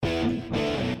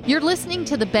You're listening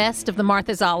to the best of the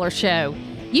Martha Zoller Show.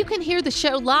 You can hear the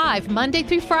show live Monday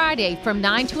through Friday from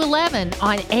 9 to 11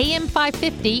 on AM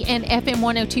 550 and FM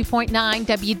 102.9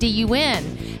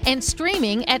 WDUN and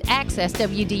streaming at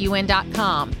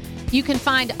accesswdun.com. You can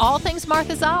find all things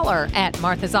Martha Zoller at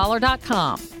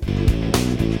marthazoller.com.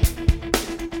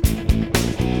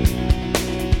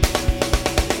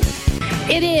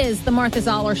 It is the Martha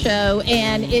Zoller Show,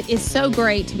 and it is so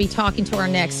great to be talking to our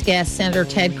next guest, Senator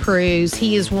Ted Cruz.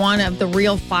 He is one of the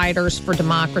real fighters for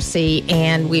democracy,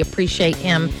 and we appreciate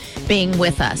him being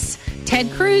with us.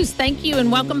 Ted Cruz, thank you, and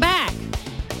welcome back.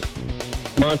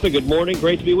 Martha, good morning.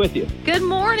 Great to be with you. Good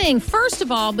morning. First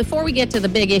of all, before we get to the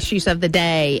big issues of the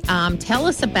day, tell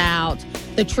us about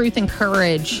the Truth and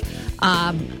Courage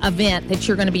event that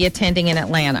you're going to be attending in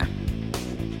Atlanta.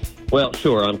 Well,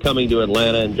 sure. I'm coming to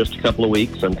Atlanta in just a couple of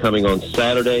weeks. I'm coming on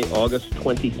Saturday, August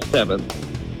 27th.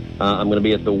 I'm going to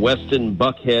be at the Westin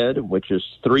Buckhead, which is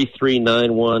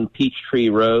 3391 Peachtree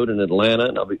Road in Atlanta.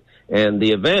 And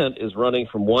the event is running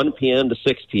from 1 p.m. to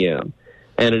 6 p.m.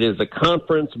 And it is a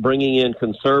conference bringing in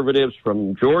conservatives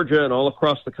from Georgia and all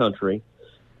across the country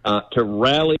to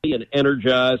rally and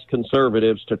energize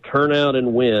conservatives to turn out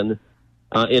and win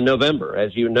in November.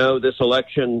 As you know, this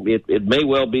election, it may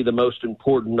well be the most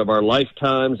important of our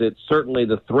lifetimes. It's certainly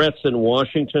the threats in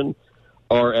Washington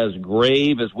are as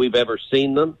grave as we've ever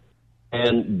seen them.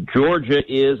 And Georgia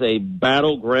is a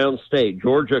battleground state.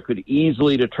 Georgia could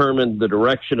easily determine the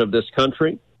direction of this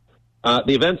country. The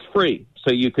event's free,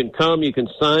 so you can come, you can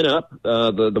sign up.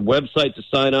 The website to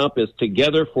sign up is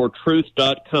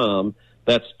togetherfortruth.com.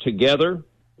 That's together,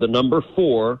 the number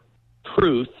 4,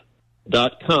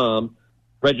 truth.com.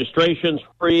 Registration's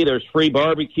free. There's free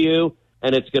barbecue,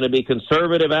 and it's going to be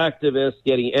conservative activists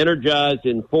getting energized,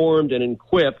 informed, and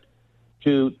equipped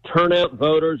to turn out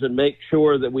voters and make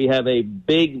sure that we have a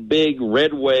big, big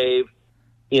red wave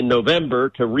in November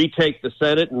to retake the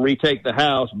Senate and retake the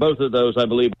House. Both of those, I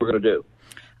believe, we're going to do.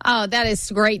 Oh, that is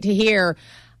great to hear.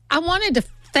 I wanted to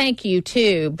thank you,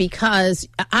 too, because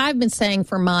I've been saying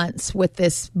for months with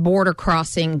this border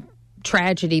crossing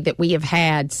tragedy that we have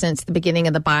had since the beginning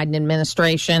of the Biden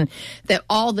administration, that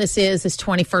all this is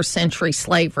 21st century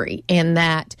slavery, and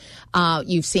that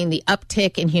you've seen the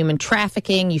uptick in human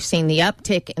trafficking, you've seen the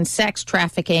uptick in sex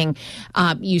trafficking,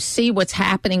 you see what's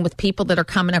happening with people that are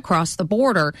coming across the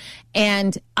border,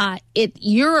 and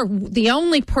you're the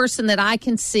only person that I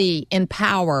can see in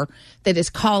power that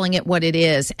is calling it what it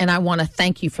is, and I want to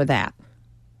thank you for that.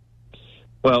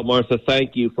 Well, Martha,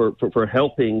 thank you for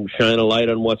helping shine a light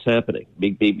on what's happening,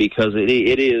 because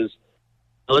it is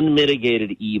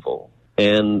unmitigated evil,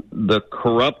 and the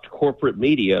corrupt corporate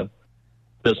media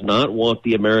does not want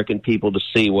the American people to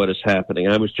see what is happening.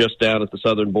 I was just down at the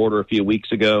southern border a few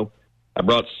weeks ago. I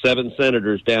brought 7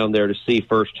 senators down there to see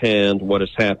firsthand what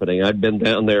is happening. I've been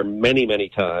down there many, many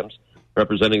times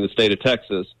representing the state of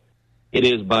Texas. It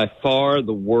is by far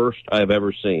the worst I've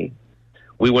ever seen.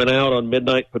 We went out on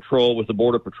midnight patrol with the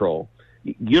Border Patrol.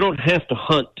 You don't have to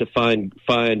hunt to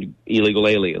find illegal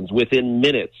aliens. Within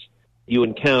minutes, you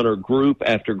encounter group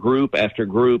after group after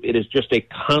group. It is just a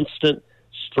constant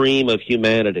stream of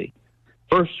humanity.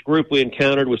 First group we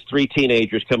encountered was 3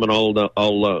 teenagers coming all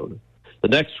alone. The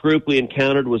next group we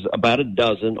encountered was about a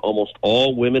dozen, almost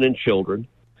all women and children.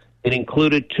 It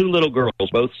included 2 little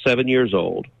girls, both 7 years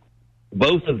old.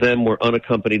 Both of them were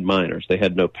unaccompanied minors. They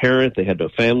had no parent. They had no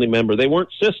family member. They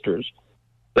weren't sisters.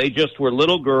 They just were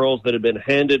little girls that had been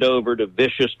handed over to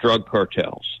vicious drug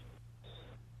cartels.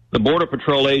 The Border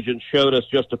Patrol agent showed us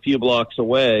just a few blocks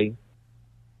away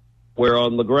where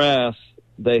on the grass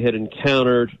they had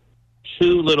encountered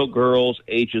 2 little girls,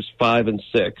 ages 5 and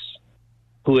 6,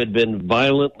 who had been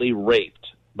violently raped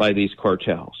by these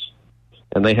cartels.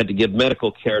 And they had to give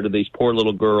medical care to these poor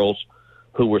little girls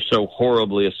who were so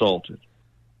horribly assaulted.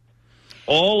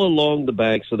 All along the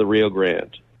banks of the Rio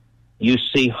Grande, you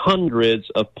see hundreds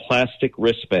of plastic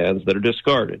wristbands that are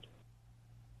discarded.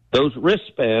 Those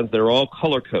wristbands, they're all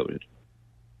color-coded.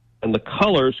 And the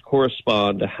colors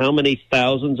correspond to how many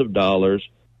thousands of dollars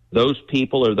those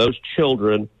people or those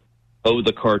children owe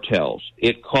the cartels.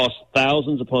 It costs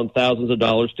thousands upon thousands of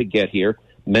dollars to get here.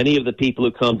 Many of the people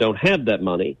who come don't have that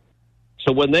money.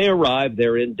 So when they arrive,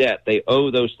 they're in debt. They owe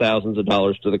those thousands of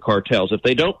dollars to the cartels. If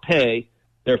they don't pay,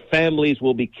 their families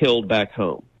will be killed back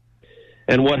home.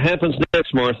 And what happens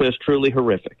next, Martha, is truly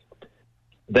horrific.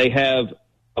 They have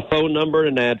a phone number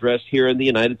and an address here in the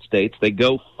United States. They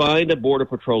go find a Border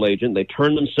Patrol agent. They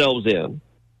turn themselves in.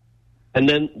 And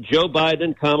then Joe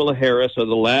Biden, Kamala Harris are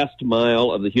the last mile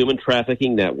of the human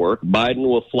trafficking network. Biden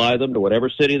will fly them to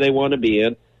whatever city they want to be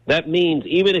in. That means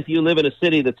even if you live in a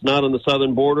city that's not on the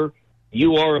southern border,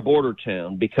 you are a border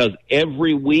town, because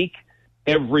every week,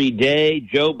 every day,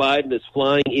 Joe Biden is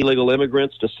flying illegal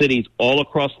immigrants to cities all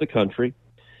across the country.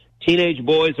 Teenage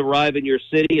boys arrive in your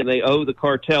city and they owe the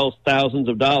cartels thousands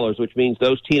of dollars, which means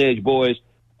those teenage boys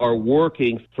are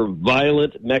working for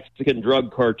violent Mexican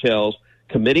drug cartels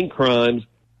committing crimes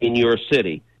in your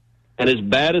city. And as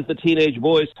bad as the teenage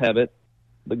boys have it,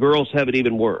 the girls have it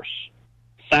even worse.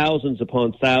 Thousands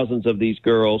upon thousands of these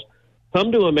girls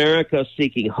come to America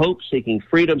seeking hope, seeking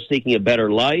freedom, seeking a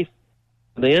better life.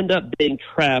 And they end up being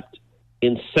trapped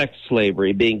in sex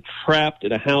slavery, being trapped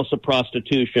in a house of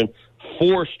prostitution,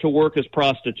 forced to work as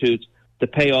prostitutes to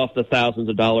pay off the thousands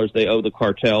of dollars they owe the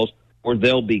cartels, or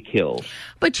they'll be killed.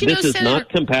 But this is not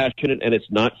compassionate, and it's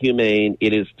not humane.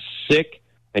 It is sick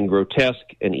and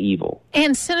grotesque and evil.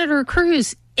 And Senator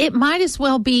Cruz, it might as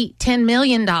well be $10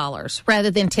 million rather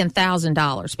than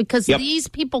 $10,000, because these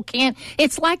people can't.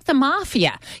 It's like the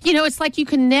mafia. You know, it's like you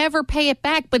can never pay it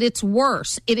back, but it's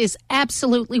worse. It is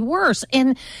absolutely worse.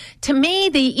 And to me,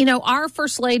 our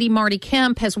First Lady, Marty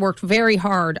Kemp, has worked very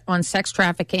hard on sex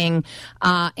trafficking,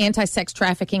 anti-sex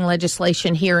trafficking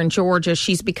legislation here in Georgia.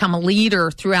 She's become a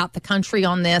leader throughout the country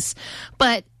on this.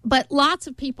 But lots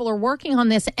of people are working on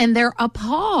this, and they're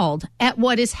appalled at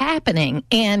what is happening.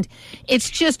 And it's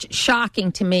just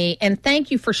shocking to me. And thank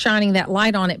you for shining that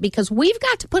light on it, because we've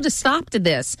got to put a stop to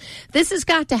this. This has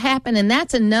got to happen, and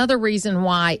that's another reason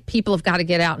why people have got to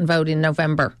get out and vote in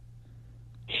November.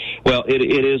 Well, it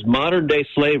is modern-day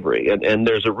slavery, and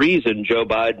there's a reason Joe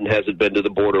Biden hasn't been to the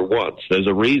border once. There's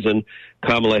a reason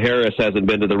Kamala Harris hasn't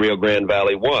been to the Rio Grande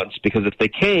Valley once, because if they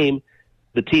came,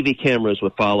 the TV cameras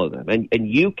would follow them. And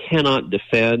you cannot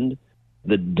defend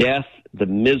the death, the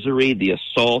misery, the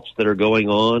assaults that are going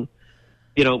on.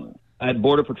 You know, I had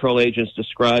Border Patrol agents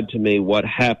describe to me what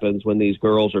happens when these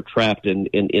girls are trapped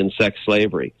in sex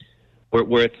slavery,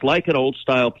 where it's like an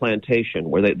old-style plantation,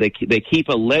 where they keep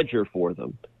a ledger for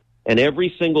them. And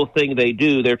every single thing they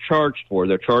do, they're charged for.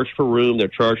 They're charged for room, they're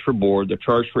charged for board, they're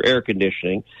charged for air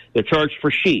conditioning, they're charged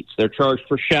for sheets, they're charged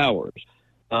for showers.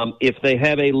 If they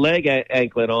have a leg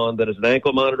anklet on that is an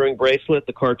ankle monitoring bracelet,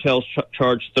 the cartels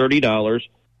charge $30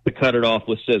 to cut it off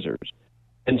with scissors.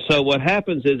 And so what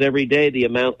happens is every day the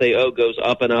amount they owe goes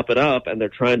up and up and up, and they're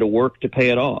trying to work to pay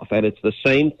it off. And it's the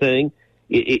same thing.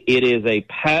 It is a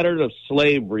pattern of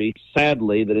slavery,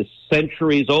 sadly, that is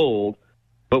centuries old.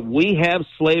 But we have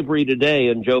slavery today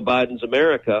in Joe Biden's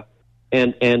America,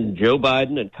 and Joe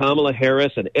Biden and Kamala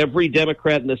Harris and every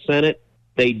Democrat in the Senate,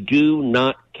 they do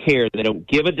not care. They don't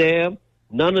give a damn.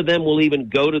 None of them will even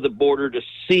go to the border to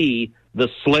see the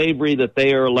slavery that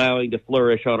they are allowing to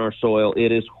flourish on our soil.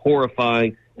 It is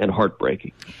horrifying and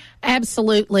heartbreaking.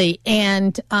 Absolutely.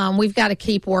 And we've got to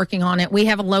keep working on it. We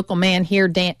have a local man here,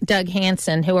 Doug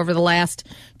Hanson, who over the last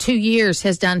 2 years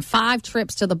has done 5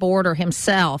 trips to the border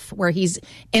himself, where he's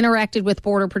interacted with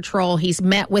Border Patrol. He's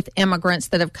met with immigrants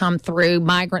that have come through,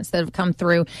 migrants that have come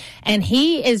through. And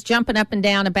he is jumping up and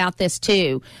down about this,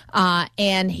 too.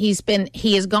 And he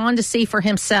has gone to see for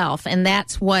himself. And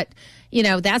that's what...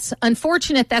 that's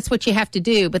unfortunate. That's what you have to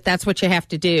do, but that's what you have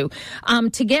to do.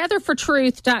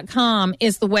 Togetherfortruth.com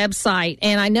is the website.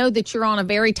 And I know that you're on a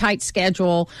very tight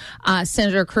schedule,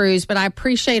 Senator Cruz, but I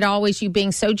appreciate always you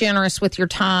being so generous with your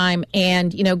time.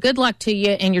 And, good luck to you.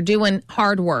 And you're doing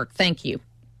hard work. Thank you.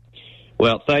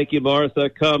 Well, thank you, Martha.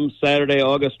 Come Saturday,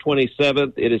 August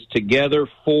 27th. It is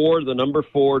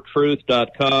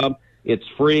Together4Truth.com. It's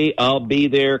free. I'll be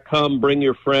there. Come, bring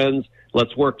your friends.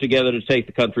 Let's work together to take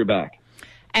the country back.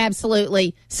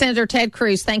 Absolutely. Senator Ted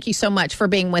Cruz, thank you so much for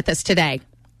being with us today.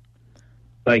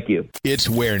 Thank you. It's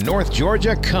where North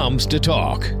Georgia comes to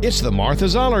talk. It's the Martha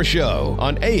Zoller Show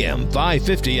on AM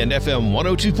 550 and FM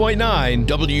 102.9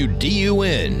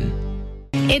 WDUN.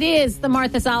 It is the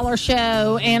Martha Zoller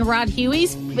Show, and Rod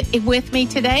Huey's with me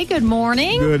today. Good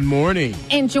morning. Good morning.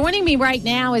 And joining me right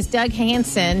now is Doug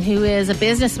Hanson, who is a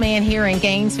businessman here in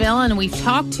Gainesville, and we've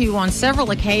talked to on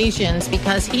several occasions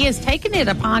because he has taken it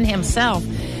upon himself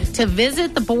to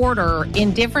visit the border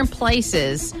in different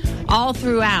places all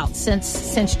throughout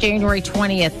since January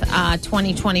 20th,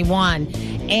 2021.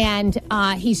 And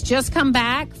he's just come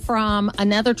back from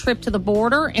another trip to the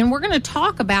border, and we're going to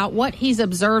talk about what he's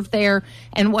observed there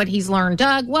and what he's learned.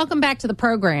 Doug, welcome back to the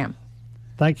program.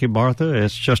 Thank you, Martha.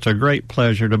 It's just a great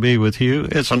pleasure to be with you.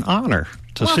 It's an honor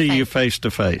to see you face to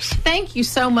face. Thank you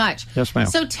so much. Yes, ma'am.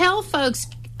 So tell folks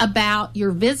about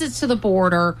your visits to the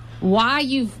border,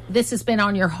 why this has been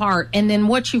on your heart, and then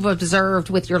what you've observed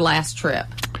with your last trip.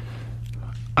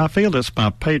 I feel it's my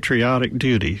patriotic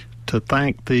duty to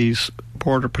thank these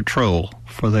Border Patrol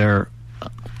for their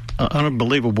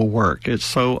unbelievable work. It's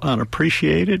so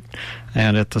unappreciated,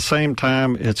 and at the same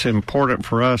time, it's important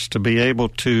for us to be able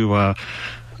to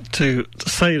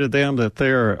say to them that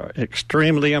they're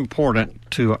extremely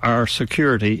important to our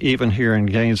security, even here in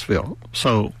Gainesville.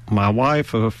 So my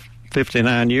wife of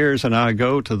 59 years and I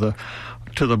go to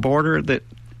the border that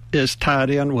is tied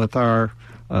in with our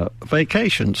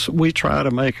vacations. We try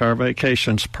to make our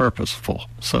vacations purposeful.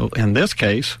 So in this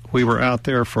case, we were out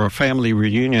there for a family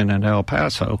reunion in El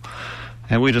Paso,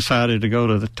 and we decided to go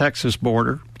to the Texas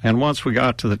border. And once we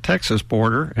got to the Texas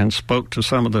border and spoke to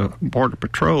some of the Border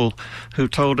Patrol, who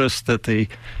told us that the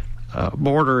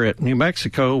border at New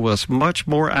Mexico was much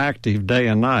more active day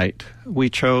and night, we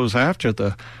chose after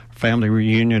the family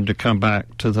reunion to come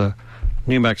back to the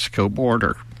New Mexico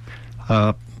border.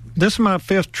 This is my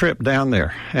 5th trip down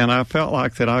there, and I felt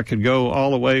like that I could go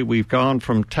all the way. We've gone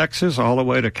from Texas all the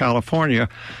way to California,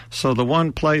 so the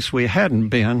one place we hadn't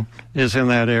been is in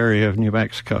that area of New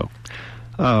Mexico.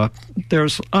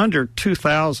 There's under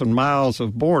 2,000 miles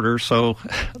of border, so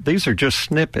these are just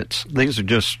snippets. These are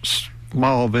just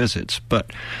small visits,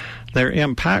 but they're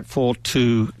impactful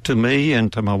to me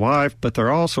and to my wife, but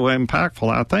they're also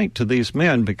impactful, I think, to these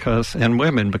men and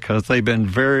women because they've been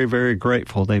very, very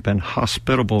grateful. They've been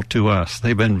hospitable to us.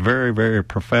 They've been very, very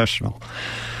professional.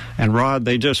 And Rod,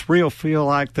 they just feel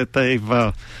like that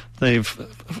they've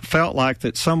felt like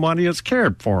that somebody has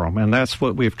cared for them, and that's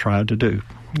what we've tried to do.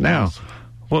 Now,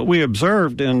 what we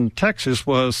observed in Texas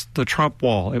was the Trump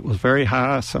wall. It was very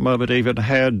high. Some of it even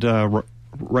had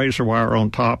razor wire on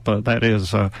top, that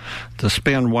is the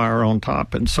spin wire on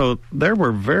top. And so there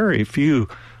were very few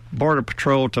Border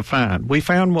Patrol to find. We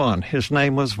found one. His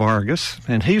name was Vargas,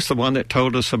 and he's the one that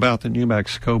told us about the New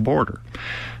Mexico border.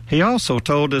 He also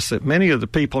told us that many of the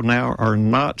people now are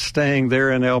not staying there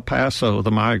in El Paso,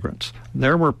 the migrants.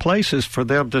 There were places for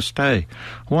them to stay.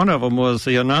 One of them was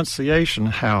the Annunciation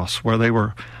House, where they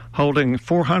were holding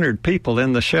 400 people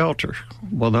in the shelter.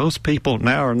 Well, those people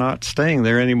now are not staying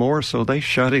there anymore, so they're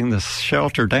shutting the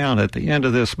shelter down at the end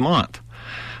of this month.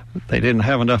 They didn't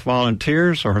have enough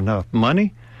volunteers or enough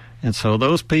money, and so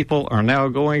those people are now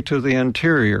going to the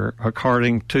interior,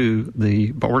 according to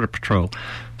the Border Patrol.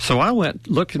 So I went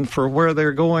looking for where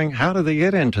they're going. How do they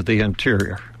get into the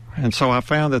interior? And so I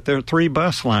found that there are 3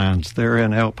 bus lines there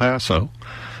in El Paso,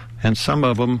 and some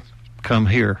of them come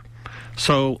here.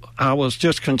 So I was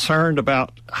just concerned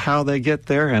about how they get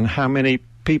there and how many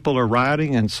people are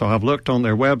riding, and so I've looked on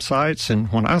their websites,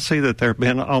 and when I see that there have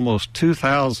been almost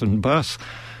 2,000 bus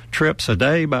trips a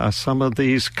day by some of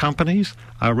these companies,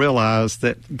 I realize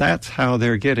that that's how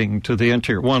they're getting to the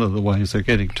interior, one of the ways they're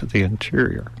getting to the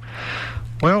interior.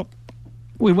 Well,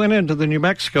 we went into the New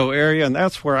Mexico area, and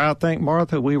that's where I think,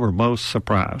 Martha, we were most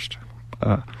surprised.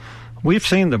 We've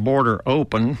seen the border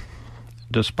open,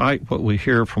 despite what we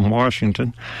hear from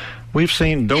Washington. We've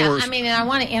seen doors. Yeah, and I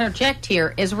want to interject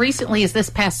here. As recently as this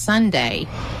past Sunday,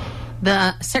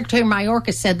 the Secretary of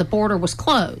Mayorkas said the border was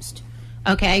closed.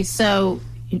 Okay, so,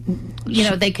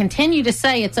 they continue to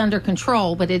say it's under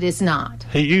control, but it is not.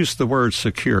 He used the word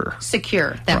secure.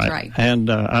 Secure, that's right. And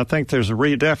I think there's a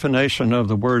redefinition of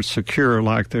the word secure,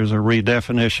 like there's a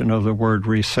redefinition of the word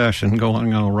recession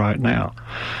going on right now.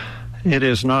 It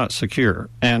is not secure.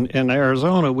 And in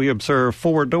Arizona, we observed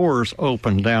 4 doors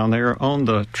open down there on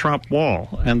the Trump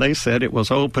wall, and they said it was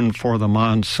open for the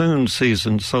monsoon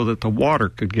season so that the water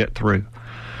could get through.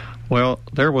 Well,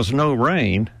 there was no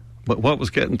rain, but what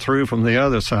was getting through from the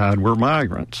other side were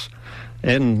migrants.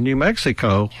 In New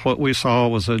Mexico, what we saw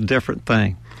was a different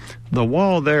thing. The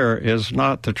wall there is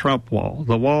not the Trump wall.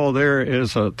 The wall there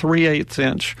is a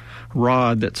 3/8-inch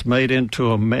rod that's made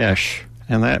into a mesh,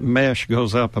 and that mesh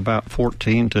goes up about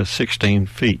 14 to 16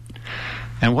 feet.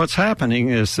 And what's happening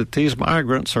is that these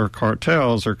migrants or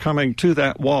cartels are coming to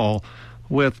that wall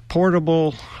with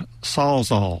portable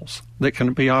sawzalls that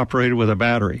can be operated with a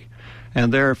battery.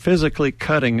 And they're physically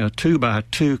cutting a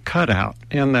 2x2 cutout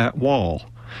in that wall.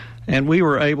 And we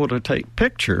were able to take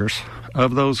pictures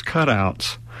of those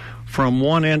cutouts from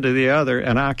one end to the other,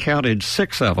 and I counted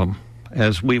 6 of them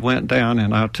as we went down,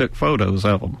 and I took photos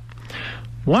of them.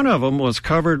 One of them was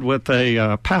covered with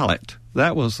a pallet.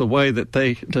 That was the way that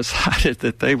they decided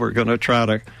that they were going to try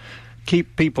to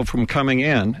keep people from coming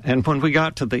in. And when we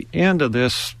got to the end of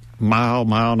this mile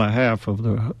and a half of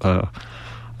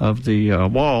the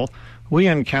wall, we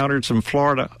encountered some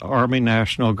Florida Army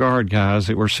National Guard guys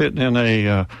that were sitting in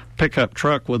a pickup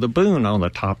truck with a boom on the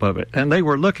top of it, and they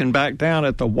were looking back down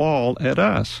at the wall at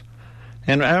us.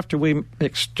 And after we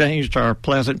exchanged our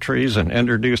pleasantries and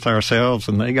introduced ourselves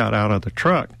and they got out of the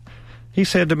truck, he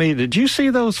said to me, "Did you see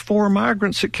those 4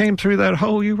 migrants that came through that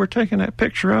hole you were taking that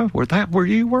picture of? Was that where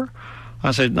you were?"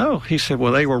 I said, no. He said,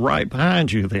 well, they were right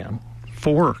behind you then.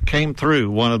 4 came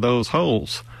through one of those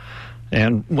holes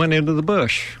and went into the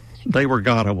bush. They were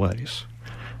gotaways.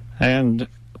 And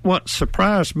what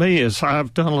surprised me is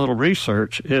I've done a little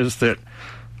research is that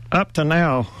up to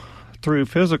now, through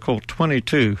Physical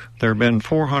 22, there have been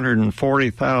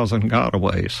 440,000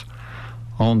 gotaways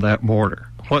on that border.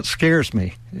 What scares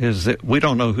me is that we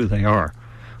don't know who they are.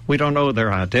 We don't know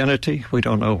their identity, we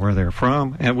don't know where they're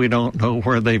from, and we don't know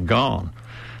where they've gone.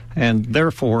 And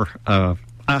therefore, I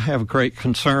have great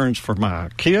concerns for my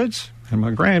kids and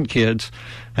my grandkids,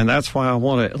 and that's why I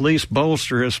want to at least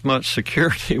bolster as much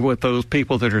security with those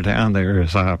people that are down there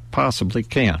as I possibly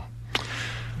can.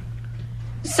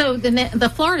 So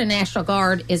the Florida National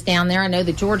Guard is down there. I know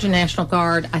the Georgia National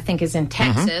Guard, I think, is in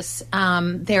Texas.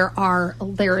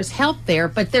 There is help there,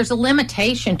 but there's a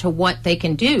limitation to what they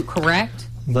can do, correct?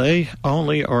 They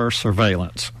only are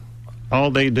surveillance. All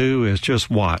they do is just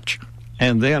watch.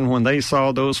 And then when they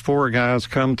saw those 4 guys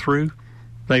come through,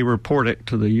 they report it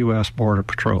to the U.S. Border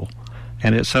Patrol.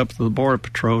 And it's up to the Border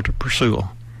Patrol to pursue them.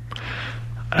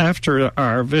 After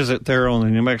our visit there on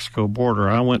the New Mexico border,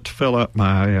 I went to fill up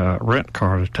my rent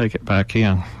car to take it back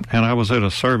in. And I was at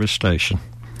a service station.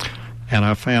 And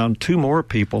I found 2 more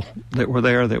people that were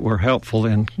there that were helpful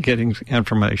in getting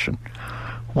information.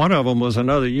 One of them was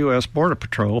another U.S. Border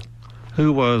Patrol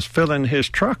who was filling his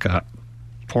truck up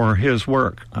for his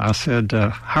work. I said,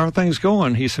 how are things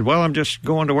going? He said, well, I'm just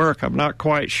going to work. I'm not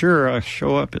quite sure. I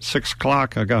show up at 6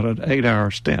 o'clock. I got an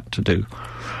 8-hour stint to do.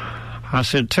 I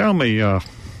said, tell me, how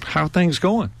are things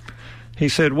going? He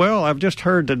said, well, I've just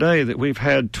heard today that we've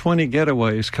had 20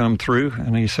 getaways come through.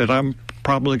 And he said, I'm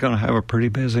probably going to have a pretty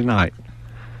busy night.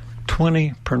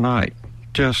 20 per night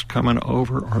just coming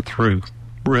over or through.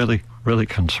 Really, really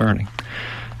concerning.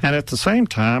 And at the same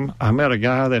time, I met a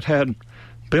guy that had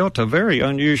built a very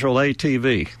unusual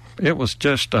ATV. It was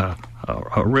just a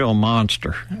real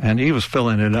monster, and he was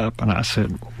filling it up. And I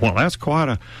said, well, that's quite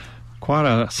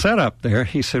a setup there.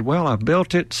 He said, well, I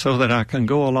built it so that I can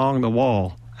go along the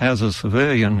wall as a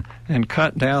civilian and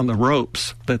cut down the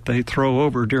ropes that they throw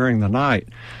over during the night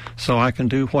so I can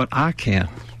do what I can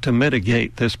to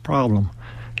mitigate this problem.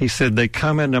 He said, they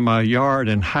come into my yard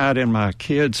and hide in my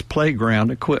kids' playground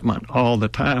equipment all the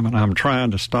time, and I'm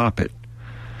trying to stop it.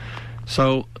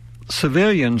 So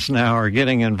civilians now are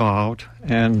getting involved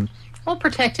and... Well,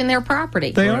 protecting their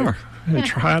property. They are. And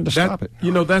trying to stop it.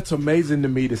 You know, that's amazing to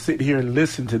me to sit here and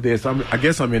listen to this. I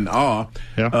guess I'm in awe.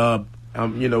 Yeah.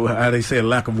 You know, how they say a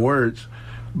lack of words.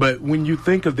 But when you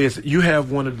think of this, you have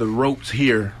one of the ropes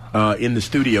here in the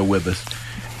studio with us.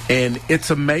 And it's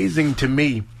amazing to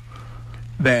me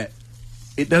that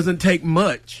it doesn't take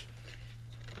much,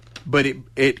 but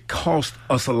it costs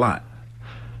us a lot.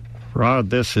 Rod,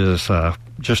 this is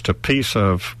just a piece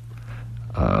of,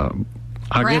 I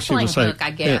guess you would say, hook,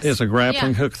 I guess. It's a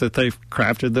grappling hook that they've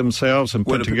crafted themselves and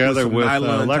put together with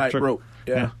electric rope.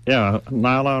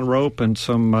 Nylon rope and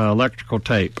some electrical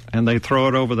tape. And they throw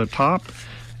it over the top,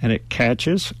 and it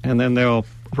catches, and then they'll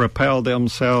rappel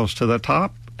themselves to the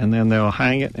top, and then they'll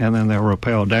hang it, and then they'll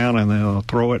rappel down, and they'll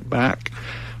throw it back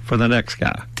for the next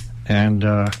guy. And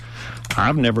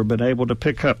I've never been able to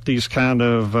pick up these kind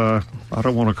of, I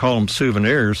don't want to call them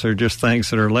souvenirs, they're just things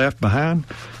that are left behind.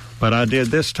 But I did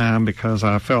this time because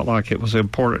I felt like it was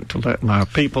important to let my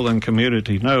people and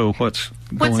community know what's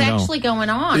actually going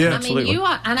on. Yeah, I absolutely. mean,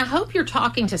 and I hope you're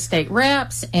talking to state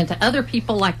reps and to other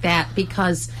people like that,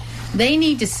 because they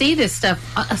need to see this stuff.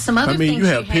 Some other things you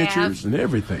have pictures and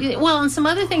everything. Well, and some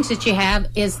other things that you have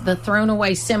is the thrown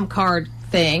away SIM card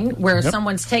thing, where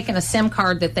someone's taken a SIM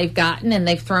card that they've gotten and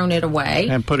they've thrown it away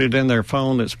and put it in their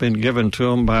phone that's been given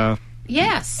to them by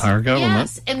our government.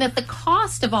 Yes, and that the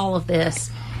cost of all of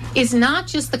this is not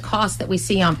just the cost that we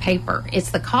see on paper.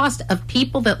 It's the cost of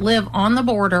people that live on the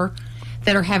border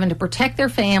that are having to protect their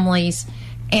families.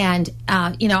 And,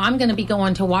 I'm going to be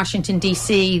going to Washington,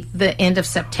 D.C. the end of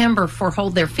September for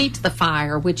Hold Their Feet to the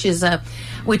Fire, which is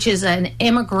an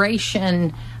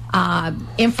immigration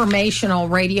informational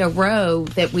radio row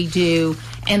that we do.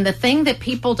 And the thing that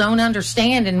people don't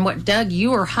understand, and what, Doug,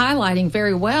 you are highlighting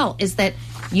very well, is that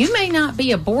you may not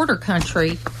be a border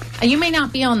country, you may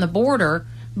not be on the border,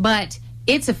 but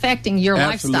it's affecting your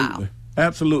lifestyle.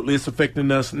 Absolutely. It's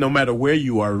affecting us no matter where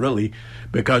you are, really,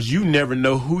 because you never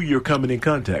know who you're coming in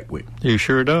contact with. You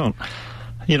sure don't.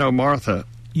 You know, Martha,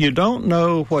 you don't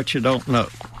know what you don't know.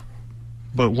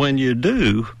 But when you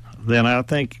do, then I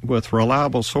think with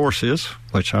reliable sources,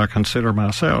 which I consider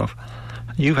myself,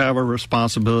 you have a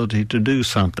responsibility to do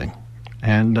something.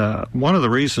 And one of the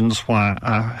reasons why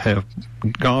I have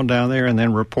gone down there and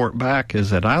then report back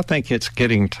is that I think it's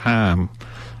getting time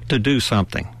to do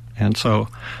something. And so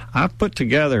I've put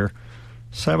together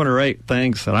 7 or 8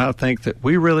 things that I think that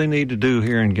we really need to do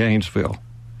here in Gainesville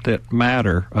that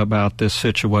matter about this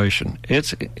situation.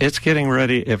 It's getting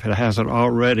ready, if it hasn't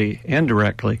already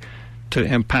indirectly, to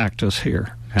impact us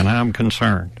here, and I'm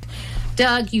concerned.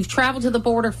 Doug, you've traveled to the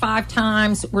border 5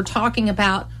 times. We're talking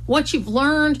about what you've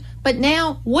learned, but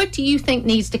now what do you think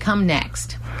needs to come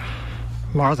next?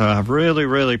 Martha, I've really,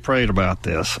 really prayed about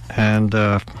this, and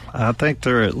I think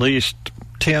there are at least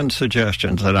 10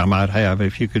 suggestions that I might have,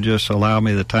 if you could just allow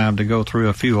me the time to go through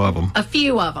a few of them. A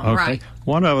few of them, okay. Right.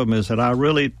 One of them is that I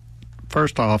really,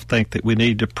 first off, think that we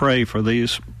need to pray for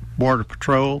these Border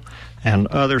Patrol and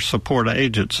other support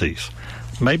agencies.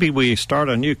 Maybe we start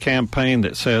a new campaign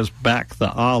that says "Back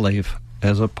the Olive"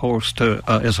 as opposed to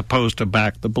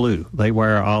 "Back the Blue." They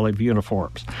wear olive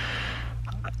uniforms.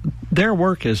 Their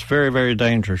work is very, very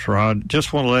dangerous, Rod.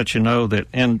 Just want to let you know that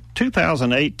in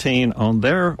 2018, on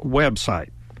their website,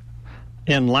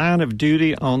 in line of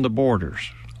duty on the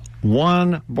borders,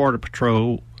 1 Border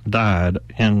Patrol died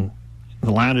in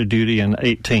the line of duty in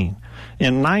 18.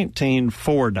 In 19,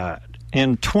 4 died.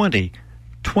 In 20,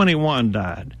 21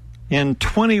 died. In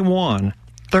 21,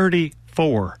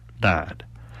 34 died.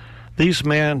 These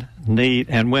men need,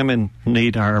 and women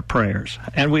need, our prayers.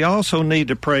 And we also need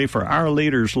to pray for our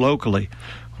leaders locally,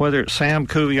 whether it's Sam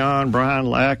Couillon, Brian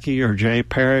Lackey, or Jay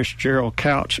Parrish, Gerald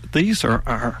Couch. These are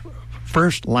our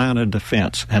first line of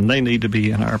defense, and they need to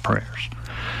be in our prayers.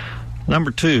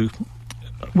 Number 2,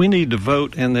 we need to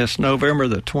vote in this November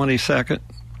the 22nd,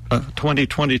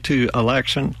 2022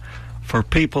 election for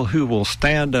people who will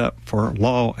stand up for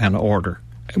law and order.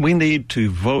 We need to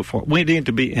vote for it. We need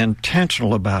to be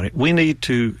intentional about it. We need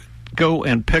to go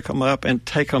and pick them up and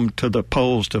take them to the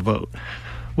polls to vote.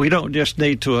 We don't just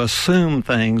need to assume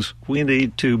things. We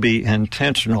need to be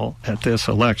intentional at this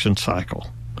election cycle.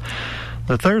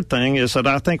 The third thing is that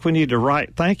I think we need to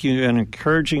write thank you and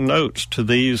encouraging notes to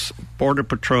these Border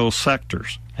Patrol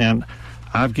sectors. And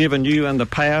I've given you in the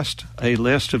past a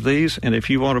list of these, and if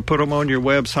you want to put them on your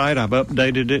website, I've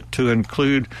updated it to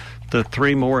include the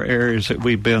 3 more areas that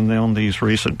we've been on these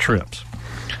recent trips.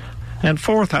 And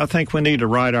fourth, I think we need to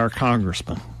write our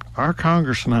congressman. Our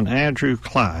Congressman, Andrew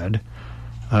Clyde,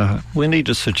 we need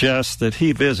to suggest that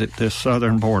he visit this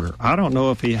southern border. I don't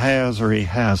know if he has or he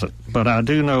hasn't, but I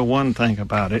do know one thing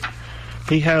about it.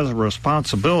 He has a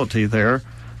responsibility there,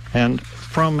 and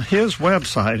from his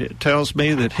website, it tells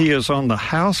me that he is on the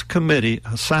House Committee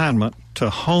assignment to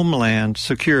Homeland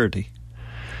Security.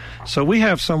 So we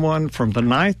have someone from the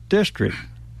 9th District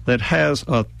that has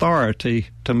authority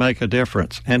to make a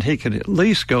difference, and he could at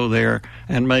least go there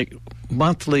and make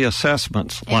monthly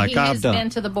assessments like I've done. He has been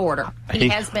to the border. He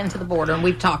has been to the border, and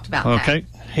we've talked about that. Okay.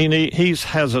 He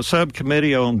has a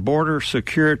subcommittee on border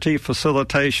security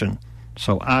facilitation,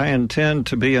 so I intend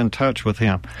to be in touch with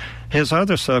him. His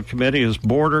other subcommittee is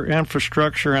border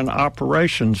infrastructure and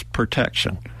operations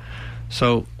protection.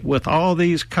 So with all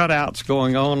these cutouts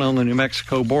going on the New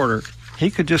Mexico border, he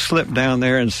could just slip down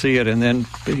there and see it and then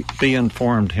be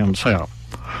informed himself.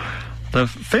 The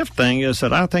fifth thing is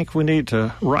that I think we need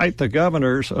to write the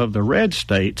governors of the red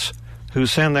states who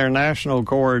send their National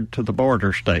Guard to the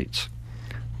border states.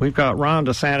 We've got Ron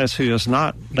DeSantis, who is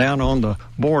not down on the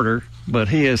border, but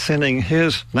he is sending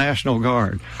his National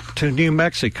Guard to New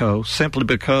Mexico simply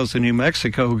because the New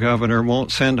Mexico governor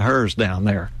won't send hers down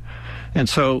there. And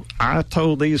so I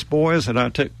told these boys that I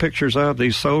took pictures of,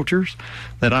 these soldiers,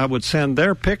 that I would send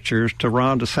their pictures to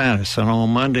Ron DeSantis. And on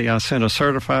Monday, I sent a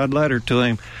certified letter to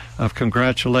him of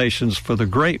congratulations for the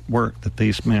great work that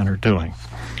these men are doing.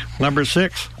 Number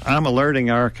 6, I'm alerting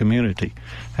our community,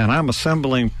 and I'm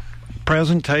assembling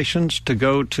presentations to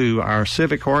go to our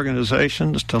civic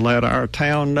organizations to let our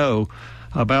town know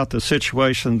about the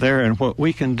situation there and what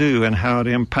we can do and how it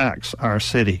impacts our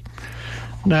city.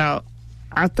 Now,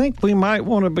 I think we might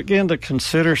want to begin to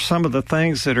consider some of the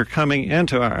things that are coming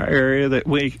into our area that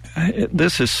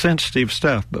this is sensitive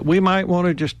stuff, but we might want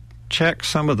to just check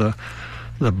some of the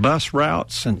bus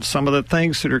routes and some of the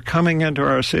things that are coming into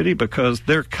our city because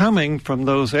they're coming from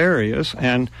those areas,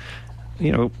 and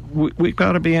you know we've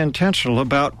got to be intentional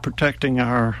about protecting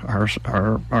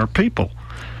our people.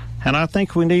 And I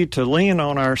think we need to lean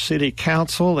on our city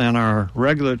council and our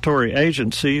regulatory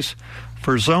agencies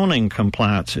for zoning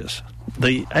compliances.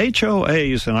 The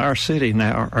HOAs in our city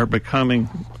now are becoming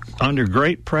under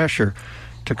great pressure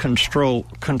to control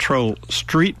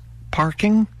street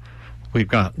parking. We've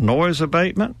got noise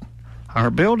abatement. Our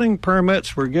building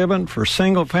permits were given for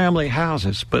single-family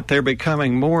houses, but they're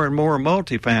becoming more and more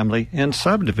multifamily in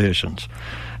subdivisions.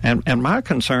 And my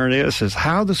concern is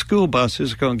how the school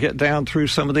buses are going to get down through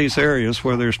some of these areas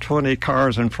where there's 20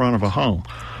 cars in front of a home.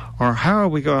 Or how are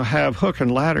we going to have hook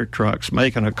and ladder trucks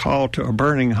making a call to a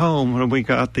burning home when we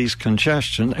got these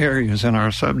congestion areas in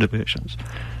our subdivisions?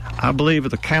 I believe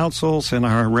the councils and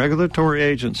our regulatory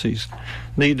agencies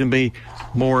need to be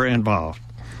more involved.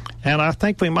 And I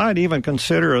think we might even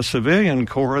consider a civilian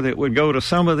corps that would go to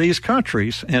some of these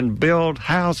countries and build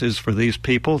houses for these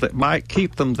people that might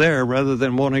keep them there rather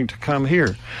than wanting to come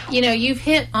here. You know, you've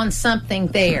hit on something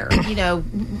there. You know,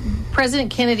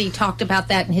 President Kennedy talked about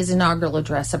that in his inaugural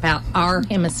address about our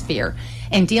hemisphere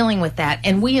and dealing with that.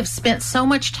 And we have spent so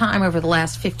much time over the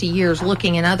last 50 years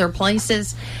looking in other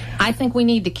places. I think we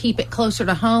need to keep it closer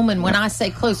to home. And when I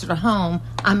say closer to home,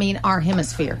 I mean our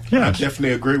hemisphere. Yeah, I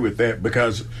definitely agree with that,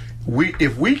 because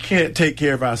if we can't take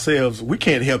care of ourselves, we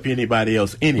can't help anybody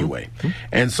else anyway. Mm-hmm.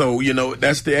 And so, you know,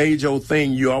 that's the age-old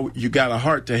thing. You got a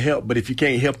heart to help, but if you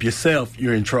can't help yourself,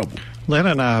 you're in trouble. Lynn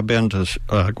and I have been to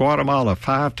Guatemala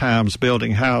 5 times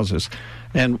building houses.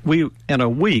 And in a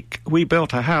week, we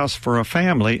built a house for a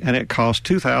family, and it cost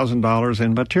 $2,000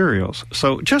 in materials.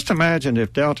 So just imagine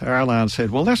if Delta Airlines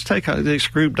said, well, let's take this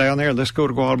group down there, let's go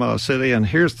to Guatemala City, and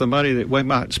here's the money that we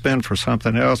might spend for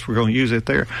something else. We're going to use it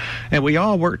there. And we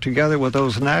all work together with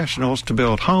those nationals to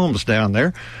build homes down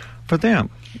there for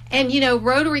them. And, you know,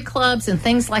 Rotary clubs and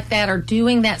things like that are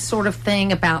doing that sort of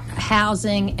thing about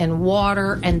housing and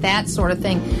water and that sort of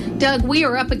thing. Doug, we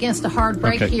are up against a hard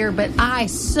break here, but I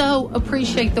so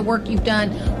appreciate the work you've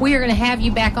done. We are going to have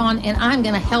you back on, and I'm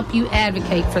going to help you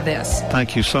advocate for this.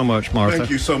 Thank you so much, Martha. Thank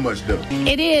you so much, Doug.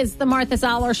 It is the Martha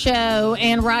Zoller Show,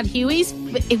 and Rod Huey's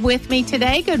with me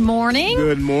today. Good morning.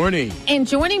 Good morning. And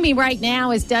joining me right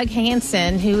now is Doug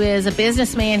Hanson, who is a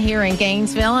businessman here in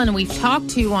Gainesville, and we've talked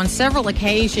to on several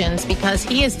occasions because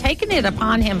he has taken it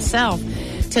upon himself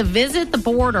to visit the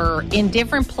border in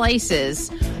different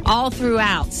places all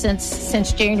throughout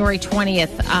since January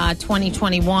 20th,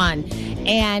 2021.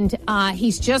 And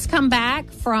he's just come back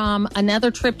from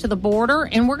another trip to the border,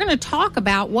 and we're going to talk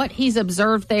about what he's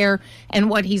observed there and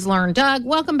what he's learned. Doug,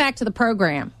 welcome back to the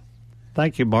program.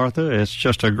 Thank you, Martha. It's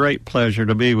just a great pleasure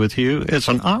to be with you. It's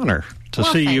an honor to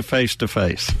see you face to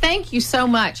face. Thank you so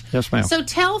much. Yes, ma'am. So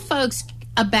tell folks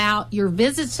about your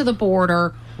visits to the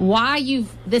border, why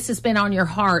this has been on your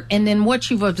heart, and then what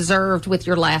you've observed with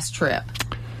your last trip.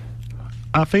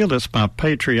 I feel it's my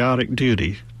patriotic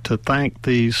duty to thank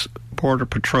these Border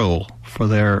Patrol for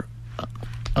their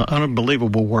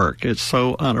unbelievable work. It's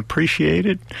so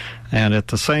unappreciated, and at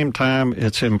the same time,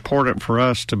 it's important for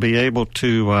us to be able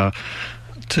to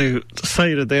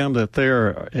say to them that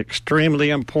they're extremely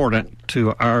important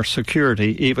to our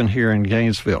security, even here in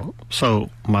Gainesville. So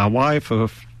my wife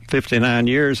of 59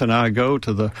 years and I go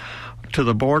to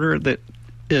the border that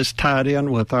is tied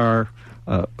in with our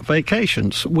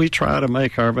vacations. We try to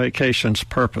make our vacations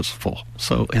purposeful.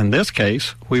 So in this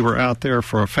case, we were out there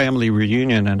for a family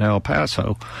reunion in El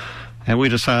Paso, and we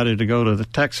decided to go to the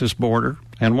Texas border.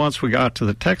 And once we got to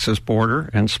the Texas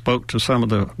border and spoke to some of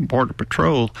the Border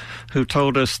Patrol, who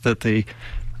told us that the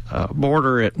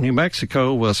border at New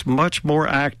Mexico was much more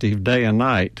active day and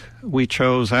night, we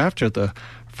chose after the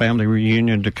family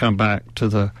reunion to come back to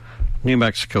the New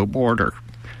Mexico border.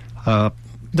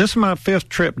 This is my 5th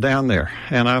trip down there,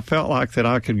 and I felt like that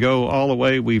I could go all the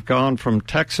way. We've gone from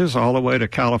Texas all the way to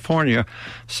California,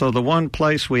 so the one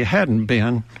place we hadn't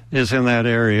been is in that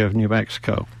area of New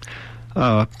Mexico.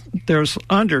 There's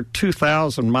under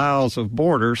 2,000 miles of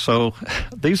border, so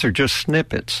these are just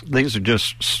snippets. These are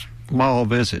just small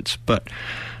visits, but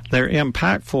they're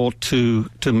impactful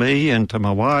to me and to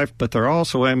my wife, but they're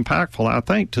also impactful, I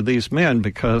think, to these men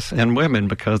and women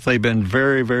because they've been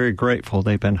very, very grateful.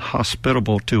 They've been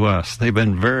hospitable to us. They've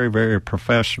been very, very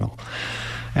professional.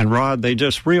 And Rod, they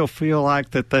just feel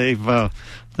like that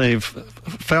they've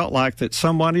felt like that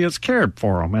somebody has cared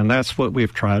for them, and that's what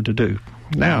we've tried to do.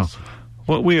 Now,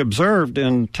 what we observed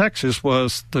in Texas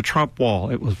was the Trump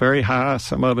wall. It was very high.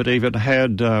 Some of it even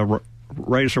had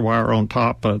razor wire on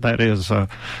top, that is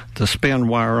the spin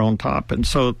wire on top. And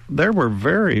so there were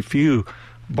very few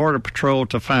Border Patrol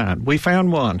to find. We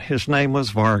found one. His name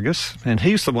was Vargas, and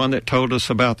he's the one that told us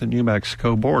about the New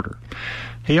Mexico border.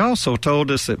 He also told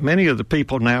us that many of the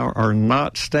people now are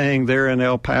not staying there in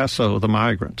El Paso, the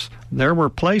migrants. There were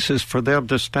places for them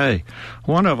to stay.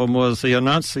 One of them was the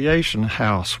Annunciation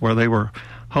House, where they were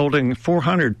holding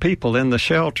 400 people in the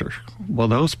shelter. Well,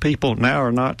 those people now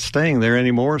are not staying there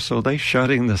anymore, so they're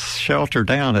shutting the shelter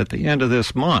down at the end of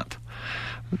this month.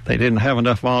 They didn't have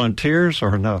enough volunteers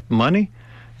or enough money,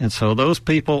 and so those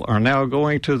people are now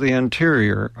going to the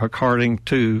interior, according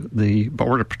to the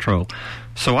Border Patrol.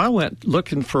 So I went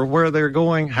looking for where they're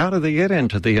going. How do they get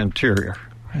into the interior?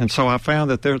 And so I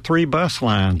found that there are 3 bus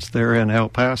lines there in El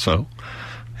Paso,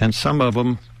 and some of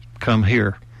them come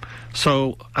here.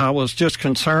 So I was just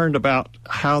concerned about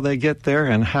how they get there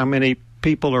and how many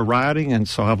people are riding, and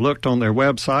so I've looked on their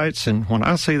websites, and when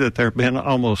I see that there have been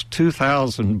almost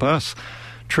 2,000 bus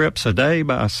trips a day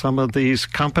by some of these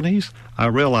companies, I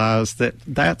realize that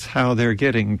that's how they're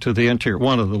getting to the interior,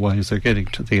 one of the ways they're getting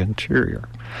to the interior.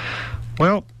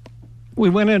 Well, we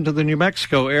went into the New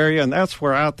Mexico area, and that's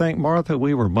where I think, Martha,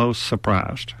 we were most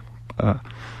surprised.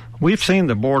 We've seen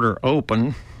the border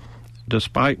open,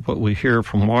 despite what we hear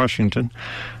from Washington.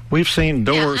 We've seen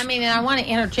doors. Yeah, I mean, and I want to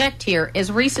interject here.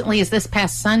 As recently as this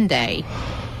past Sunday,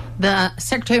 the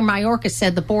Secretary of Mayorkas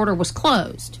said the border was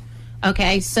closed.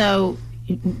 Okay, so,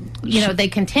 you know, they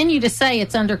continue to say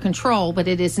it's under control, but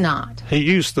it is not. He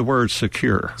used the word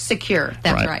secure. Secure,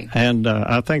 that's right. And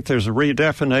I think there's a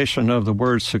redefinition of the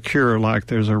word secure, like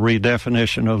there's a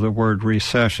redefinition of the word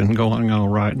recession going on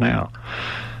right now.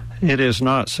 It is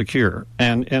not secure.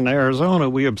 And in Arizona,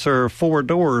 we observed 4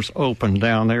 doors open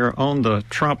down there on the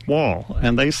Trump wall,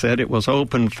 and they said it was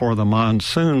open for the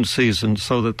monsoon season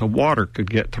so that the water could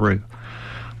get through.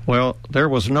 Well, there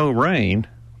was no rain,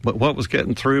 but what was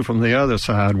getting through from the other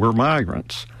side were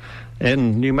migrants.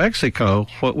 In New Mexico,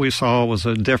 what we saw was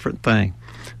a different thing.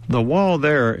 The wall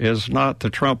there is not the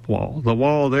Trump wall. The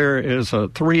wall there is a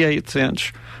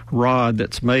 3/8-inch rod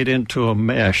that's made into a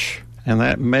mesh, and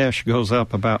that mesh goes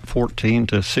up about 14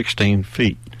 to 16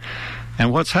 feet.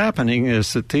 And what's happening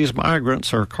is that these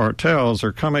migrants or cartels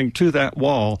are coming to that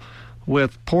wall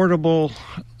with portable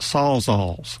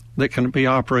sawzalls that can be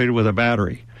operated with a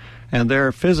battery. And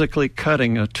they're physically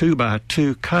cutting a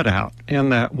 2x2 cutout in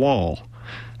that wall.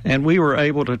 And we were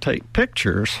able to take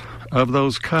pictures of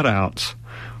those cutouts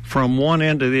from one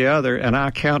end to the other, and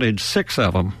I counted 6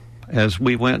 of them as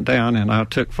we went down, and I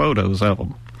took photos of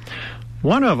them.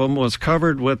 One of them was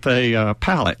covered with a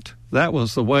pallet. That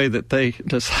was the way that they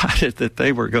decided that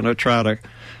they were going to try to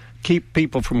keep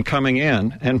people from coming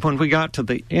in. And when we got to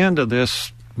the end of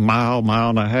this mile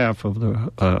and a half of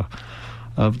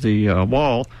the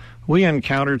wall, we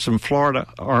encountered some Florida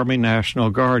Army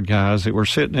National Guard guys that were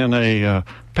sitting in a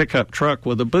pickup truck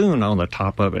with a boom on the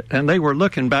top of it. And they were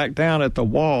looking back down at the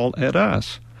wall at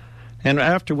us. And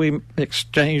after we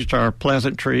exchanged our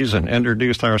pleasantries and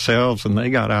introduced ourselves and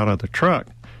they got out of the truck,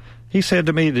 he said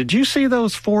to me, "Did you see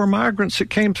those 4 migrants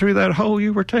that came through that hole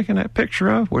you were taking that picture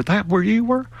of? Were that where you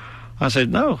were?" I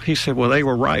said, "No." He said, "Well, they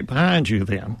were right behind you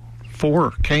then.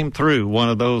 4 came through one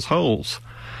of those holes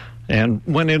and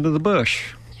went into the bush.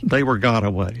 They were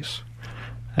gotaways."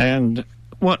 And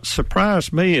what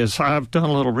surprised me is I've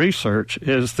done a little research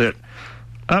is that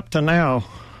up to now,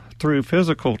 through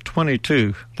Physical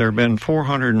 22, there have been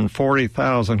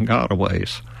 440,000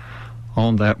 gotaways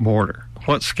on that border.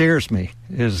 What scares me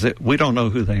is that we don't know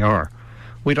who they are.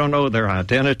 We don't know their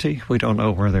identity, we don't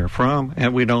know where they're from,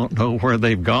 and we don't know where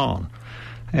they've gone.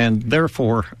 And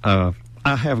therefore, I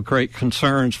have great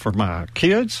concerns for my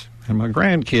kids and my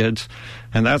grandkids,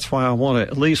 and that's why I want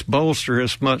to at least bolster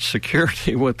as much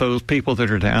security with those people that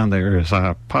are down there as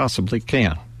I possibly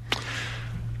can.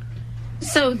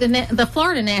 So the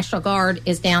Florida National Guard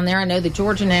is down there. I know the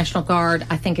Georgia National Guard,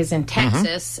 I think, is in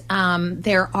Texas.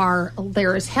 There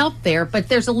is help there, but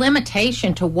there's a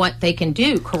limitation to what they can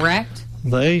do, correct?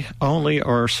 They only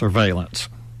are surveillance.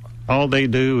 All they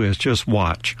do is just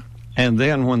watch. And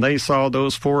then when they saw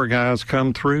those 4 guys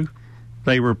come through,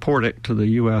 they report it to the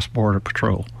U.S. Border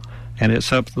Patrol. And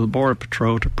it's up to the Border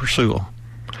Patrol to pursue them.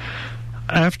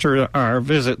 After our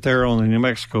visit there on the New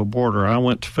Mexico border, I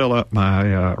went to fill up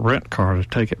my rent car to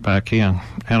take it back in,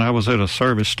 and I was at a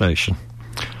service station,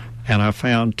 and I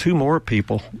found 2 more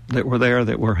people that were there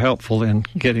that were helpful in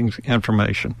getting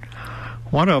information.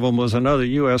 One of them was another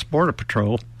U.S. Border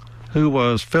Patrol who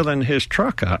was filling his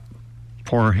truck up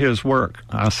for his work.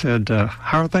 I said,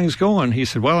 "How are things going?" He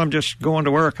said, "Well, I'm just going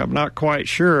to work. I'm not quite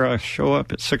sure. I show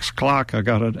up at 6 o'clock. I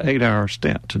got an 8-hour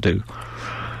stint to do."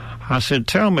 I said,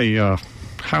 "Tell me, how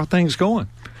are things going?"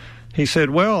 He said,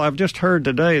 "Well, I've just heard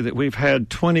today that we've had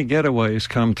 20 getaways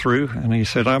come through." And he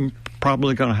said, "I'm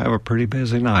probably going to have a pretty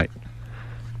busy night."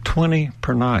 20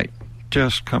 per night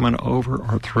just coming over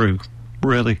or through.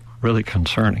 Really, really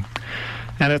concerning.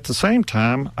 And at the same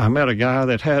time, I met a guy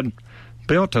that had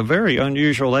built a very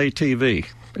unusual ATV.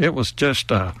 It was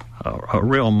just a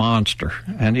real monster.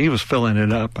 And he was filling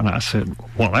it up. And I said,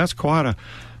 "Well, that's quite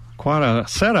a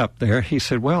setup there." He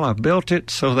said, "Well, I built it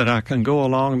so that I can go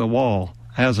along the wall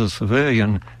as a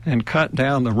civilian and cut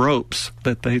down the ropes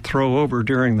that they throw over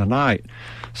during the night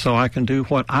so I can do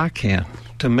what I can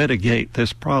to mitigate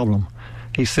this problem."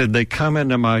 He said, "They come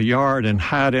into my yard and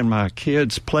hide in my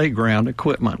kids' playground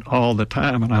equipment all the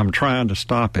time, and I'm trying to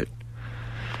stop it."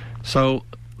 So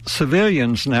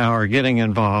civilians now are getting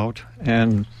involved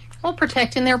and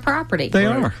protecting their property. They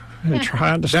are. And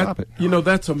trying to stop it. You know,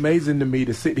 that's amazing to me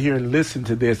to sit here and listen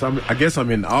to this. I guess I'm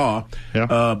in awe.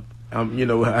 Yeah. You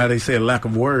know, how they say a lack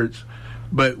of words.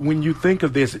 But when you think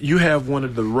of this, you have one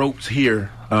of the ropes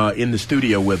here in the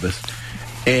studio with us.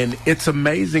 And it's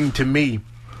amazing to me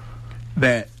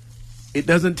that it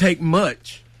doesn't take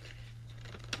much,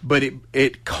 but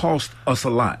it costs us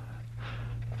a lot.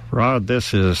 Rod,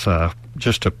 this is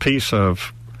just a piece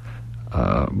of...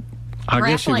 I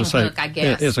guess you would say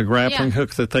it's a grappling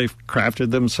hook that they've crafted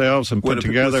themselves and put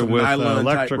together with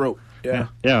electric rope.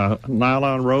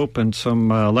 Nylon rope and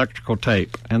some electrical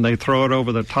tape, and they throw it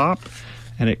over the top,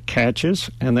 and it catches,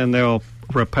 and then they'll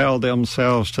rappel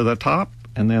themselves to the top,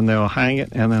 and then they'll hang it,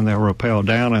 and then they'll rappel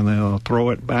down, and they'll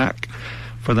throw it back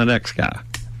for the next guy.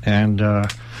 And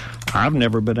I've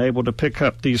never been able to pick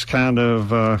up these kind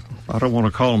of I don't want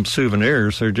to call them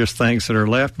souvenirs; they're just things that are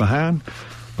left behind.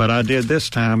 But I did this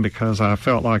time because I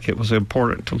felt like it was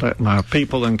important to let my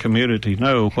people and community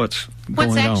know what's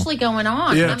actually going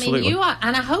on. Yeah, I absolutely. mean,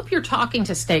 and I hope you're talking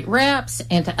to state reps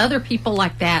and to other people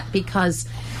like that because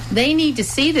they need to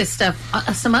see this stuff.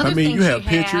 Some other things you have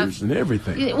pictures and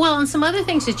everything. Well, and some other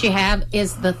things that you have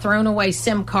is the thrown away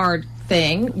SIM card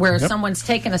thing where someone's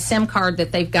taken a SIM card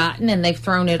that they've gotten and they've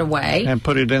thrown it away. And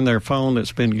put it in their phone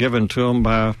that's been given to them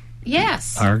by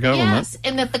our government. Yes,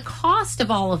 and that the cost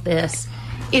of all of this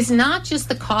is not just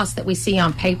the cost that we see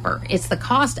on paper. It's the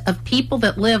cost of people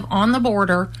that live on the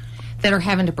border that are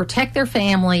having to protect their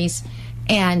families.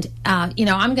 And, I'm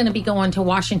going to be going to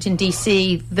Washington,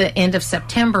 D.C. the end of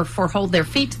September for Hold Their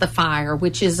Feet to the Fire,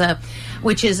 which is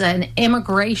an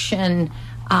immigration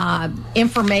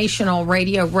informational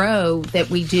Radio Row that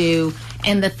we do.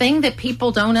 And the thing that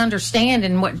people don't understand,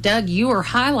 and what, Doug, you are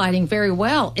highlighting very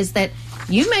well, is that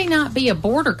you may not be a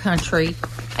border country,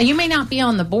 you may not be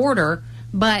on the border,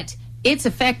 but it's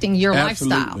affecting your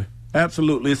lifestyle.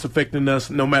 Absolutely. It's affecting us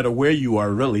no matter where you are,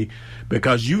 really,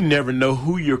 because you never know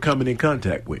who you're coming in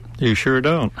contact with. You sure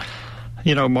don't.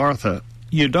 You know, Martha,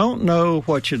 you don't know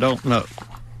what you don't know.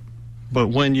 But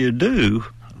when you do,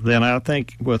 then I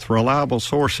think with reliable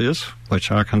sources,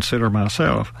 which I consider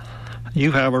myself,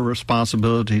 you have a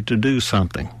responsibility to do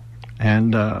something.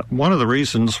 And one of the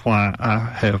reasons why I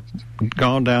have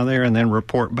gone down there and then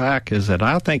report back is that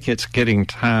I think it's getting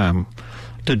time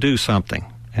to do something.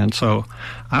 And so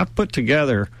I've put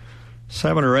together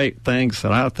 7 or 8 things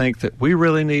that I think that we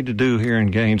really need to do here in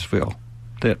Gainesville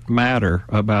that matter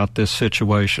about this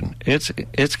situation.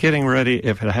 It's getting ready,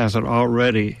 if it hasn't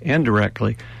already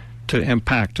indirectly, to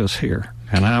impact us here,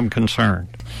 and I'm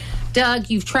concerned. Doug,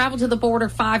 you've traveled to the border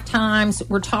 5 times.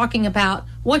 We're talking about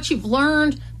what you've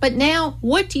learned, but now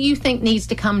what do you think needs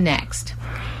to come next?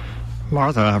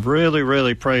 Martha, I've really,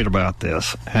 really prayed about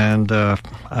this, and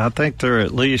I think there are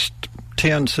at least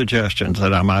 10 suggestions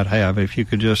that I might have if you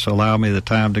could just allow me the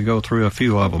time to go through a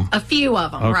few of them. A few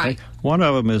of them, okay. Right. One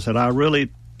of them is that I really,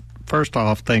 first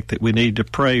off, think that we need to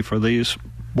pray for these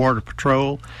Border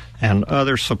Patrol and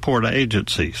other support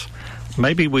agencies.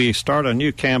 Maybe we start a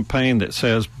new campaign that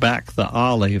says back the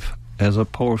olive as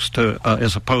opposed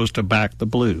to back the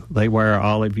blue. They wear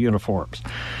olive uniforms.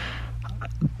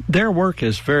 Their work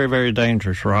is very, very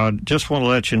dangerous, Rod. Just want to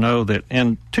let you know that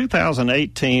in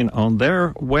 2018 on their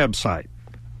website,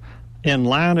 in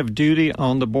line of duty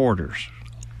on the borders,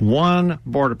 1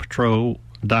 Border Patrol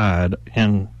died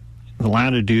in the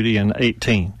line of duty in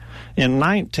 18. In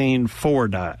 19, 4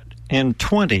 died. In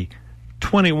 20,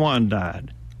 21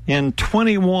 died. In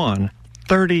 21,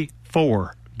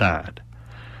 34 died.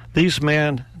 These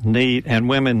men need and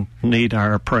women need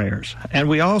our prayers. And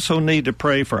we also need to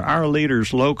pray for our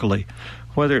leaders locally,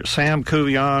 whether it's Sam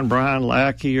Couillon, Brian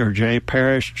Lackey, or Jay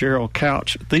Parrish, Gerald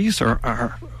Couch. These are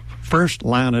our first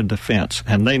line of defense,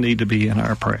 and they need to be in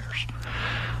our prayers.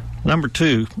 Number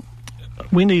 2,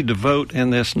 we need to vote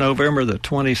in this November the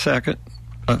 22nd,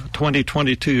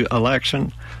 2022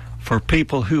 election for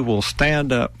people who will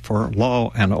stand up for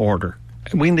law and order.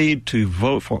 We need to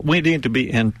vote for it. We need to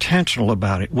be intentional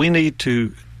about it. We need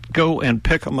to go and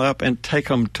pick them up and take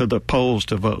them to the polls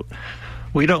to vote.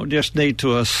 We don't just need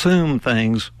to assume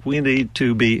things. We need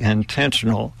to be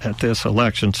intentional at this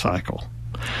election cycle.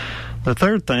 The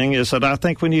third thing is that I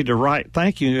think we need to write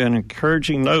thank you and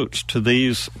encouraging notes to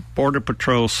these Border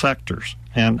Patrol sectors.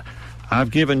 And I've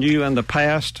given you in the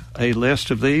past a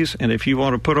list of these, and if you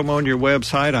want to put them on your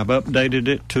website, I've updated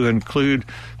it to include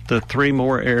the 3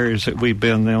 more areas that we've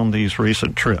been on these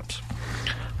recent trips.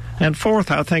 And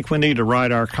fourth, I think we need to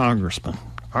write our congressman.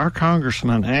 Our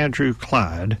Congressman Andrew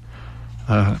Clyde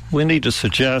we need to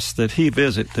suggest that he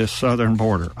visit this southern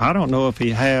border. I don't know if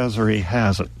he has or he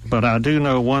hasn't, but I do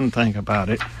know one thing about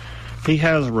it. He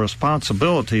has a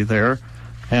responsibility there,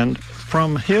 and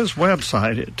from his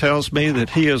website, it tells me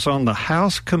that he is on the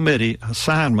House Committee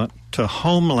assignment to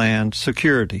Homeland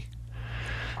Security.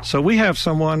 So we have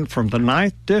someone from the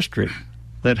 9th District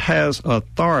that has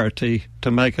authority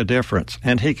to make a difference,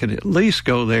 and he could at least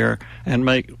go there and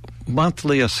make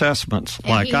monthly assessments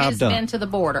like I've done. He has been to the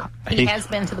border. He has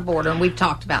been to the border, and we've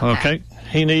talked about that. Okay.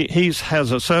 He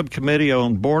has a subcommittee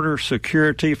on border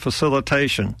security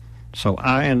facilitation, so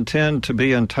I intend to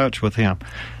be in touch with him.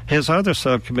 His other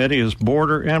subcommittee is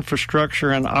border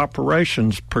infrastructure and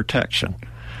operations protection.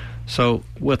 So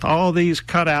with all these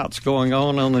cutouts going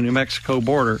on the New Mexico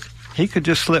border, he could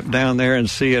just slip down there and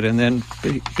see it and then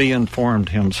be informed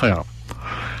himself.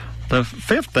 The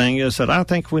fifth thing is that I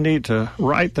think we need to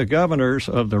write the governors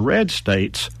of the red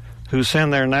states who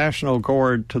send their National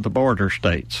Guard to the border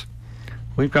states.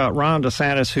 We've got Ron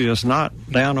DeSantis, who is not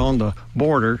down on the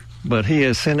border, but he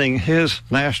is sending his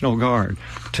National Guard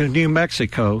to New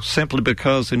Mexico simply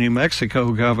because the New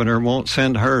Mexico governor won't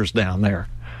send hers down there.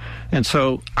 And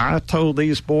so I told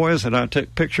these boys that I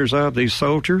took pictures of, these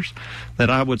soldiers, that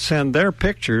I would send their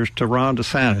pictures to Ron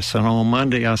DeSantis. And on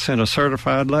Monday, I sent a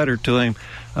certified letter to him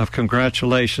of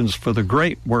congratulations for the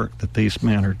great work that these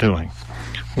men are doing.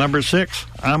 Number 6,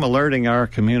 I'm alerting our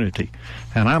community,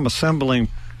 and I'm assembling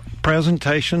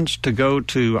presentations to go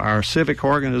to our civic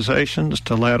organizations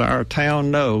to let our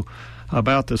town know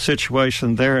about the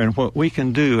situation there and what we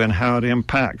can do and how it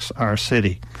impacts our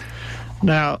city.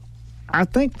 Now, I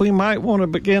think we might want to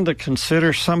begin to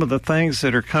consider some of the things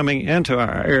that are coming into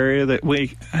our area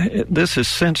that this is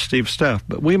sensitive stuff,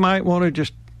 but we might want to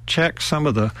just check some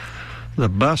of the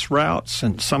bus routes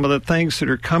and some of the things that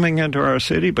are coming into our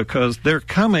city because they're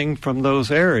coming from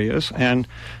those areas, and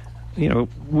you know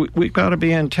we've got to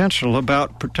be intentional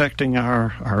about protecting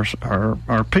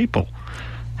our people.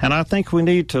 And I think we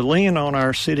need to lean on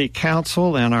our city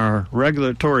council and our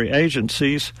regulatory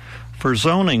agencies for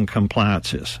zoning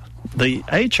compliances. The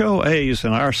HOAs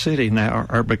in our city now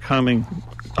are becoming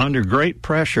under great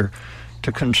pressure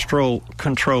to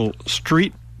control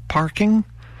street parking.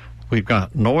 We've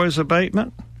got noise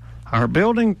abatement. Our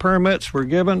building permits were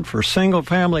given for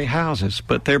single-family houses,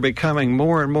 but they're becoming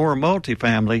more and more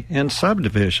multifamily in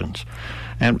subdivisions.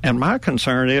 And my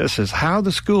concern is how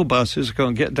the school buses are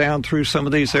going to get down through some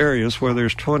of these areas where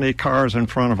there's 20 cars in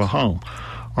front of a home.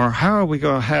 Or how are we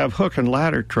going to have hook and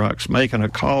ladder trucks making a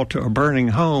call to a burning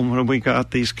home when we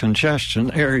got these congestion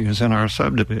areas in our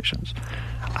subdivisions?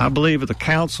 I believe the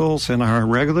councils and our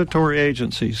regulatory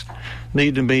agencies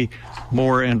need to be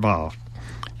more involved.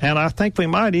 And I think we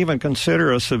might even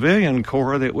consider a civilian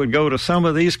corps that would go to some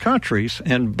of these countries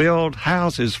and build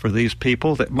houses for these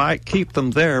people that might keep them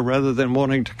there rather than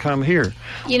wanting to come here.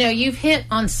 You know, you've hit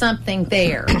on something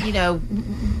there. You know,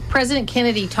 President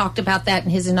Kennedy talked about that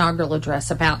in his inaugural address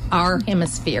about our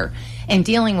hemisphere and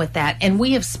dealing with that. And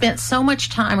we have spent so much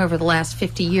time over the last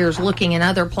 50 years looking in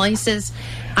other places.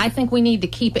 I think we need to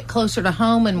keep it closer to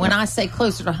home. And when I say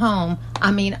closer to home,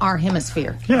 I mean our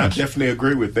hemisphere. Yeah, I definitely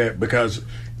agree with that because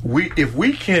if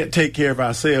we can't take care of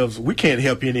ourselves, we can't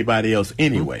help anybody else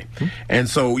anyway. Mm-hmm. And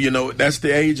so, you know, that's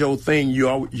the age-old thing.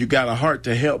 You got a heart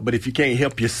to help, but if you can't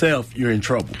help yourself, you're in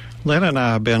trouble. Lynn and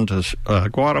I have been to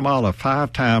Guatemala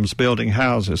 5 times building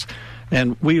houses.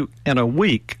 And in a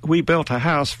week, we built a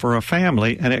house for a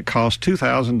family, and it cost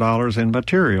 $2,000 in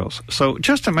materials. So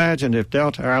just imagine if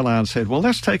Delta Airlines said, well,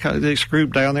 let's take this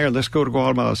group down there, let's go to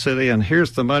Guatemala City, and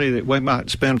here's the money that we might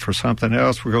spend for something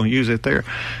else. We're going to use it there.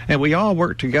 And we all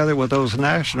work together with those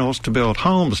nationals to build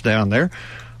homes down there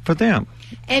for them.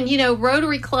 And, you know,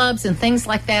 Rotary clubs and things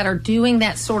like that are doing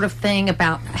that sort of thing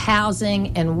about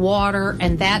housing and water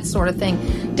and that sort of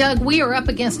thing. Doug, we are up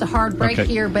against a hard break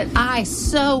here, but I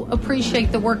so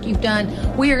appreciate the work you've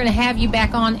done. We are going to have you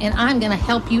back on, and I'm going to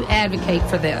help you advocate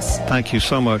for this. Thank you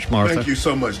so much, Martha. Thank you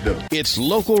so much, Doug. It's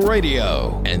local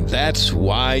radio, and that's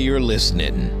why you're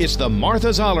listening. It's the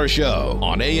Martha Zoller Show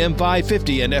on AM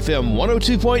 550 and FM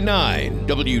 102.9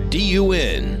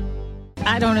 WDUN.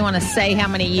 I don't want to say how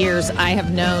many years I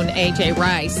have known A.J.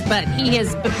 Rice, but he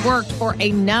has worked for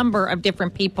a number of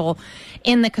different people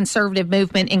in the conservative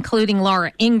movement, including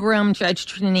Laura Ingraham, Judge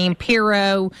Trinine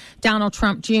Pirro, Donald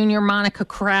Trump Jr., Monica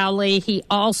Crowley. He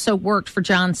also worked for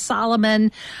John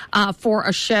Solomon for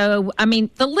a show. I mean,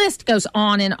 the list goes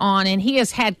on, and he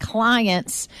has had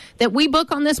clients that we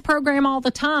book on this program all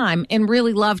the time and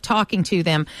really love talking to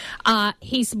them.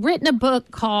 He's written a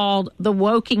book called The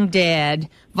Woking Dead,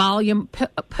 Volume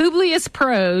Publius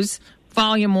Prose,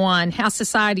 Volume 1, How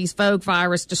Society's Vogue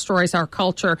Virus Destroys Our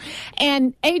Culture.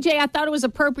 And, AJ, I thought it was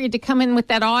appropriate to come in with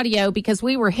that audio because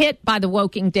we were hit by the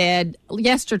Woking Dead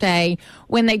yesterday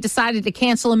when they decided to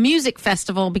cancel a music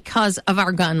festival because of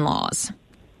our gun laws.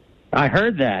 I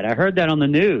heard that. I heard that on the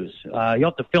news. You'll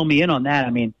have to fill me in on that. I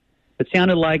mean, it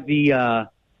sounded like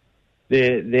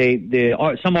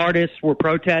some artists were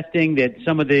protesting that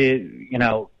some of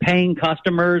the, paying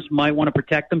customers might want to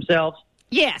protect themselves.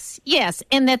 Yes,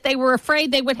 and that they were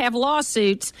afraid they would have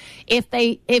lawsuits if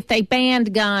they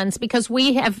banned guns because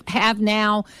we have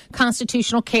now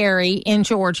constitutional carry in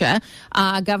Georgia.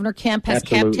 Governor Kemp has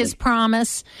kept his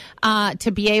promise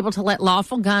to be able to let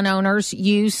lawful gun owners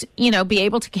be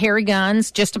able to carry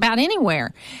guns just about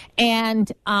anywhere. And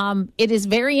it is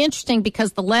very interesting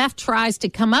because the left tries to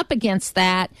come up against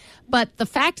that. But the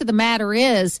fact of the matter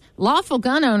is lawful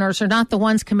gun owners are not the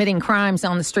ones committing crimes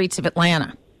on the streets of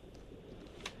Atlanta.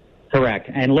 Correct.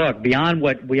 And look, beyond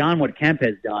what Kemp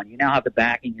has done, you now have the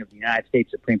backing of the United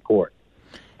States Supreme Court.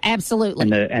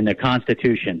 Absolutely. And the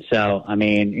Constitution. So, I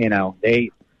mean,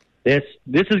 this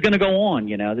is going to go on,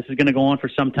 this is going to go on for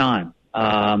some time.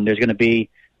 There's going to be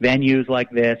venues like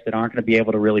this that aren't going to be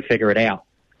able to really figure it out,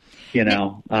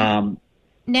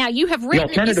 Now, you have written... The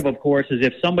alternative, of course, is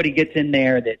if somebody gets in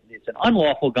there that it's an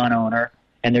unlawful gun owner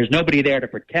and there's nobody there to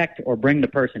protect or bring the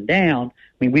person down. I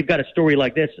mean, we've got a story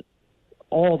like this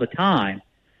all the time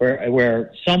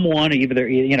where someone, either,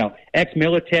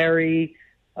 ex-military,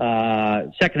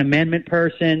 Second Amendment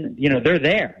person, they're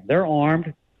there. They're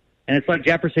armed. And it's like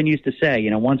Jefferson used to say,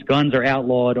 once guns are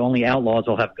outlawed, only outlaws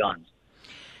will have guns.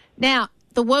 Now,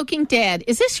 The Woking Dead,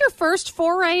 is this your first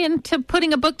foray into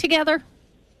putting a book together?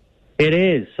 It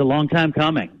is. It's a long time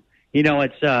coming.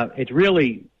 It's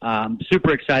really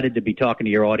super excited to be talking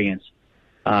to your audience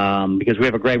because we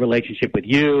have a great relationship with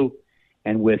you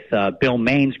and with Bill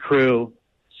Maine's crew.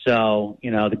 So,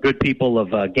 the good people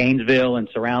of Gainesville and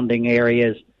surrounding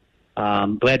areas,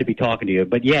 glad to be talking to you.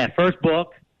 But, yeah, first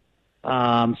book,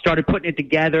 started putting it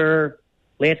together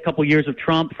last couple years of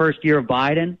Trump, first year of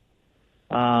Biden,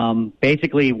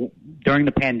 basically during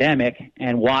the pandemic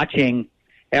and watching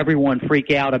everyone freak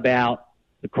out about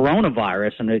the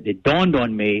coronavirus. And it dawned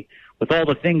on me with all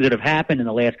the things that have happened in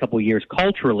the last couple of years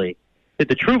culturally that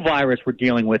the true virus we're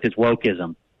dealing with is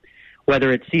wokeism.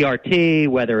 Whether it's CRT,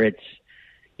 whether it's,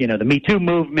 the Me Too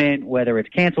movement, whether it's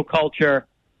cancel culture,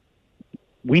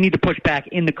 we need to push back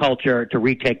in the culture to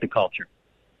retake the culture.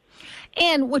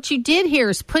 And what you did here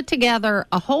is put together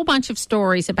a whole bunch of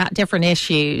stories about different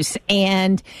issues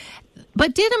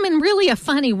but did them in really a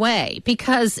funny way,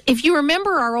 because if you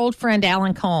remember our old friend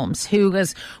Alan Colmes, who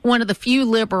was one of the few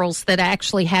liberals that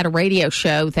actually had a radio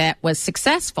show that was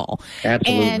successful.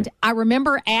 Absolutely. And I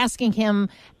remember asking him,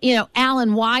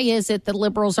 Alan, why is it that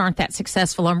liberals aren't that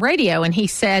successful on radio? And he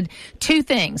said two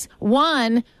things.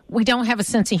 One, we don't have a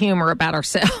sense of humor about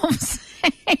ourselves.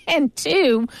 And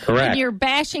two, correct, when you're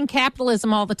bashing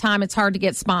capitalism all the time, it's hard to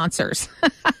get sponsors.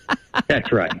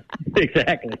 That's right.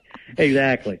 Exactly.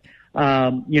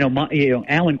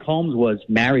 Alan Colmes was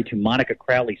married to Monica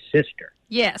Crowley's sister.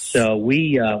 Yes. So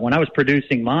we, when I was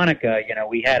producing Monica,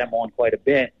 we had him on quite a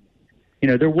bit.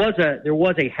 There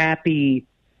was a happy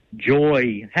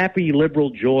liberal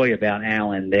joy about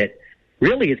Alan that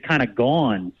really is kind of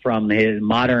gone from his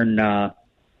modern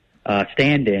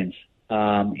stand-ins.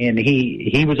 And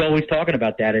he was always talking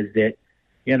about that, is that,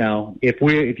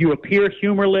 if you appear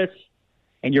humorless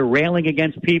and you're railing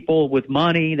against people with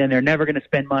money, then they're never going to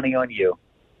spend money on you.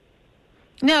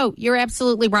 No, you're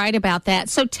absolutely right about that.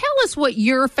 So tell us what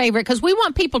your favorite, because we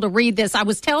want people to read this. I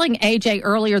was telling AJ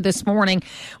earlier this morning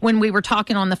when we were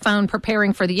talking on the phone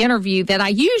preparing for the interview that I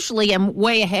usually am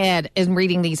way ahead in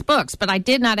reading these books, but I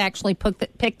did not actually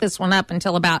pick this one up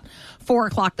until about 4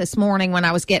 o'clock this morning when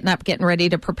I was getting ready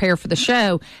to prepare for the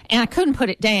show, and I couldn't put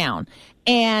it down.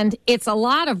 And it's a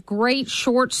lot of great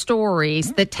short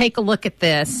stories that take a look at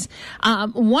this.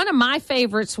 One of my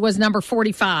favorites was number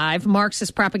 45,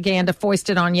 Marxist Propaganda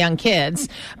Foisted on Young Kids,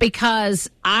 because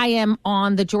I am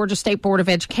on the Georgia State Board of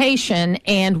Education,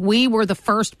 and we were the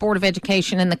first Board of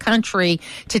Education in the country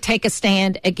to take a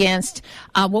stand against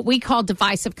what we call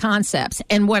divisive concepts.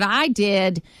 And what I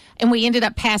did, and we ended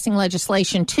up passing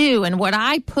legislation too, and what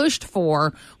I pushed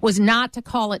for was not to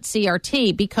call it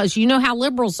CRT, because you know how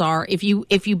liberals are. If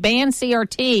you ban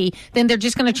CRT, then they're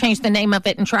just going to change the name of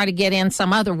it and try to get in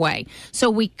some other way. So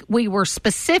we were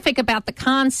specific about the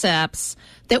concepts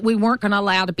that we weren't going to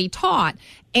allow to be taught,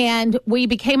 and we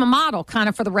became a model kind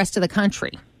of for the rest of the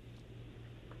country.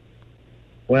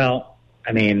 Well,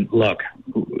 I mean, look,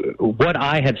 what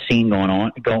I have seen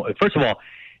first of all,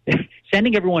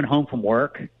 sending everyone home from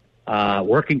work,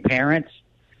 working parents,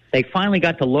 they finally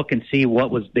got to look and see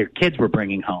what was their kids were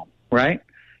bringing home, right?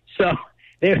 So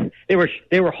they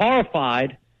were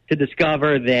horrified to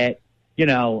discover that, you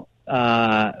know,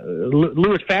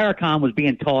 Louis Farrakhan was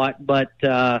being taught, but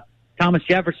Thomas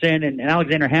Jefferson and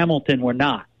Alexander Hamilton were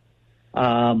not.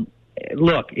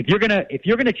 Look, if you're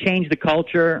gonna change the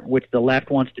culture, which the left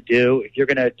wants to do, if you're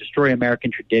gonna destroy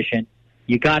American tradition,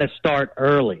 you got to start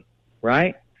early,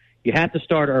 right? You have to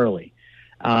start early.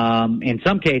 In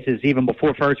some cases, even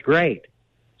before first grade.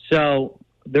 So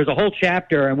there's a whole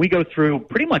chapter, and we go through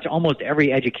pretty much almost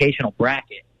every educational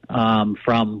bracket,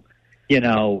 from, you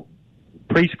know,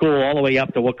 preschool all the way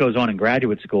up to what goes on in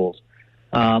graduate schools,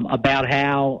 about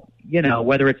how, you know,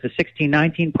 whether it's the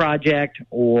 1619 Project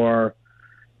or,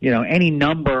 you know, any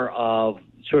number of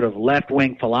sort of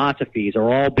left-wing philosophies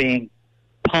are all being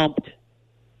pumped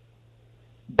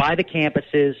by the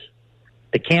campuses.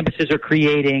 The campuses are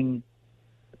creating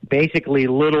basically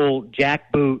little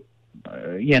jackboot,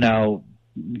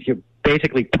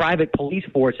 basically private police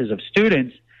forces of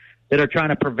students that are trying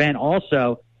to prevent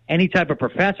also any type of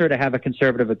professor to have a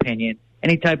conservative opinion,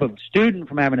 any type of student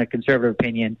from having a conservative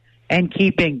opinion, and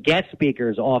keeping guest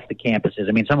speakers off the campuses.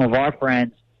 I mean, some of our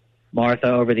friends, Martha,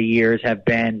 over the years have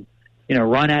been, you know,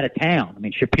 run out of town. I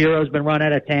mean, Shapiro's been run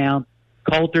out of town.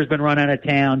 Coulter's been run out of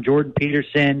town. Jordan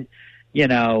Peterson, you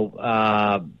know,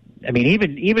 I mean,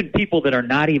 even people that are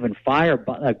not even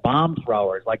like bomb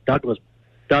throwers, like Douglas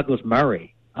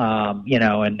Murray, you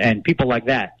know, and people like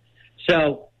that.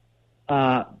 So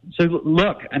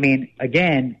look, I mean,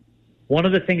 again, one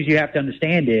of the things you have to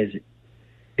understand is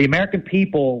the American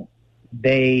people,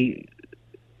 they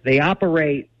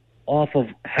operate off of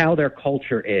how their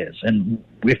culture is. And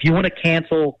if you want to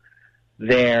cancel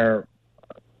their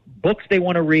books they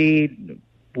want to read,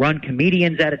 run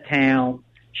comedians out of town,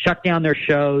 shut down their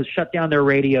shows, shut down their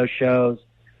radio shows,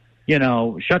 you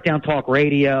know, shut down talk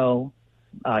radio,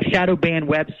 shadow ban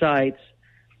websites,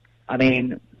 I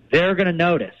mean, they're going to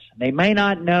notice. They may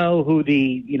not know who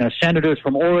the, you know, senators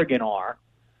from Oregon are,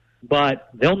 but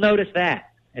they'll notice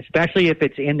that, especially if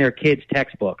it's in their kids'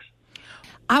 textbooks.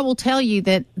 I will tell you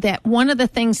that one of the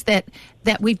things that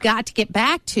we've got to get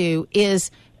back to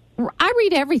is I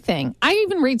read everything. I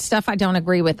even read stuff I don't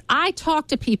agree with. I talk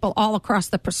to people all across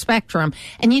the spectrum.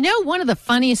 And you know, one of the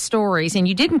funniest stories, and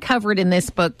you didn't cover it in this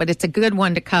book, but it's a good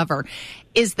one to cover,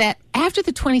 is that after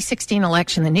the 2016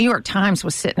 election, the New York Times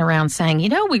was sitting around saying, you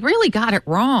know, we really got it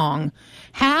wrong.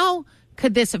 How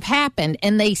could this have happened?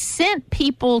 And they sent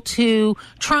people to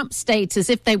Trump states as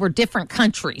if they were different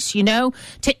countries, you know,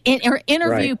 to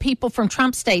interview people from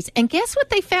Trump states. And guess what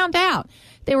they found out?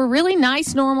 They were really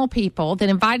nice, normal people that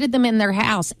invited them in their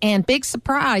house, and big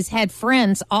surprise, had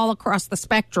friends all across the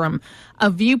spectrum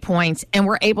of viewpoints and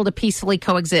were able to peacefully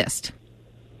coexist.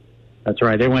 That's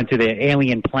right. They went to the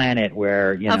alien planet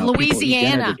where, you know, of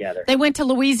Louisiana. They went to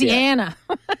Louisiana.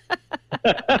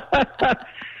 Yeah.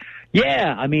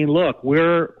 Yeah, I mean, look,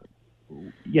 we're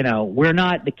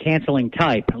not the canceling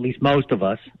type, at least most of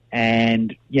us.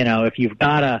 And, you know, if you've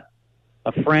got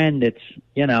a friend that's,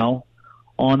 you know,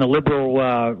 on the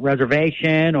liberal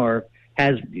reservation or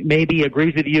maybe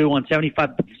agrees with you on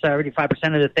 75%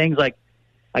 of the things, like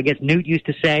I guess Newt used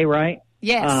to say, right?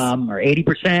 Yes. Or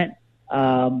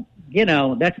 80%. You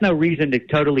know, that's no reason to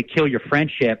totally kill your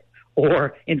friendship.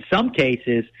 Or in some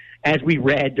cases, as we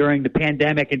read during the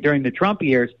pandemic and during the Trump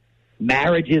years,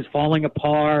 marriages falling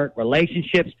apart,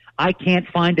 relationships. I can't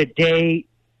find a date,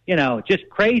 you know, just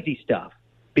crazy stuff,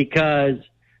 because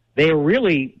they're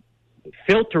really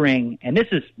filtering, and this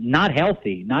is not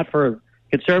healthy, not for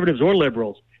conservatives or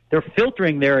liberals. They're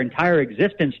filtering their entire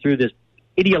existence through this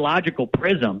ideological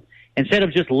prism instead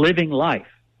of just living life.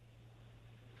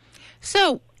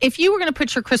 So if you were going to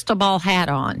put your crystal ball hat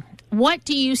on, what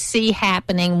do you see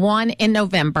happening, one, in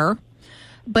November,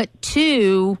 but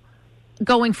two,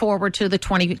 going forward to the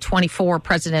 2024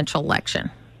 presidential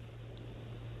election?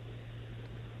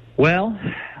 Well,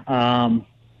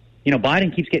 you know,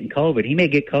 Biden keeps getting COVID. He may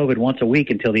get COVID once a week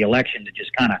until the election to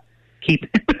just kind of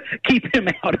keep him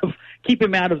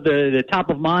out of the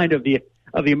top of mind of the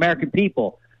American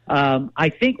people.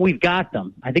 I think we've got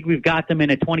them. I think we've got them in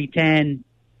a 2010,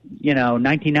 you know,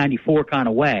 1994 kind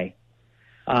of way.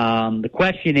 The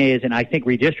question is, and I think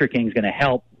redistricting is going to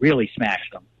help really smash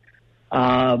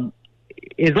them.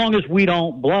 As long as we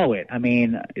don't blow it. I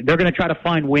mean, they're going to try to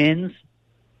find wins.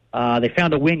 They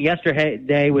found a win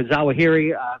yesterday with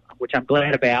Zawahiri, which I'm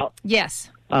glad about. Yes.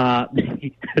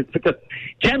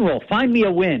 General, find me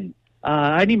a win.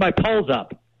 I need my polls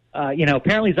up. You know,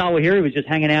 apparently Zawahiri was just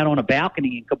hanging out on a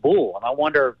balcony in Kabul, and I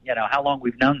wonder, you know, how long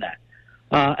we've known that.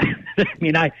 I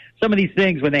mean, some of these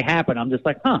things, when they happen, I'm just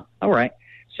like, all right.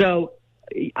 So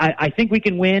I think we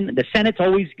can win. The Senate's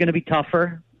always going to be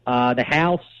tougher. The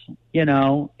House,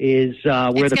 is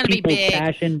where the people's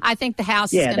passion. I think the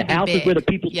House is going to be big. Yeah, the House is where the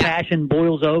people's passion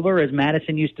boils over, as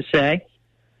Madison used to say.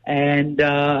 And,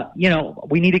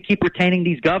 we need to keep retaining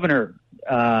these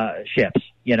governorships.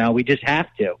 We just have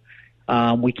to.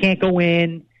 We can't go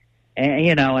in,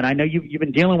 and I know you've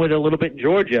been dealing with it a little bit in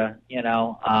Georgia, and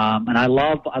I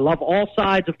love all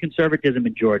sides of conservatism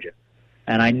in Georgia.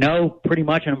 And I know pretty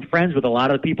much, and I'm friends with a lot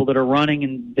of the people that are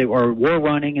running or were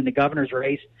running in the governor's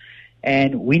race.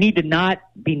 And we need to not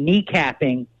be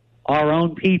kneecapping our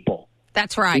own people.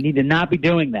 That's right. We need to not be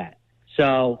doing that.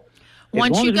 So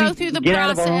once you go through the process, out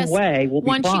of our own way, we'll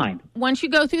be fine. Once you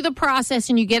go through the process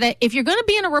and you if you're going to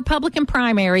be in a Republican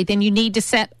primary, then you need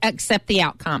to accept the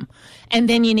outcome, and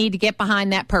then you need to get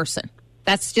behind that person.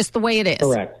 That's just the way it is.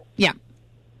 Correct. Yeah.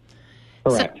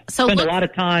 Correct. So spend a lot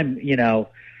of time,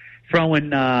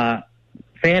 throwing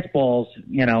fastballs,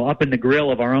 up in the grill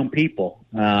of our own people.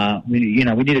 We need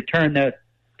to turn the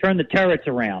turrets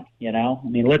around.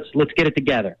 Let's get it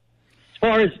together. As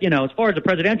far as the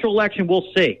presidential election, we'll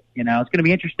see. It's going to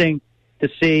be interesting to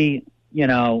see,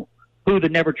 who the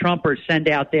Never Trumpers send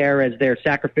out there as their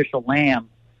sacrificial lamb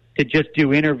to just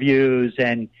do interviews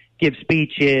and give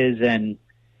speeches and,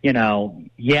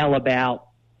 yell about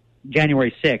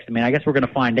January 6th. I guess we're going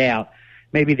to find out.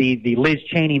 Maybe the Liz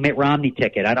Cheney, Mitt Romney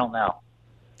ticket. I don't know.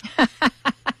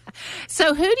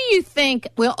 So who do you think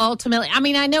will ultimately,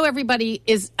 I know everybody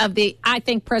I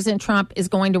think President Trump is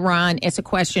going to run. It's a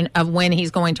question of when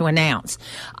he's going to announce.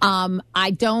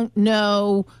 I don't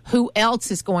know who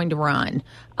else is going to run.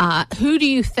 Who do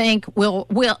you think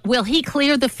will he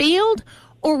clear the field,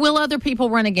 or will other people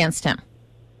run against him?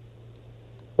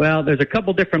 Well, there's a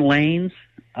couple different lanes.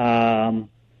 There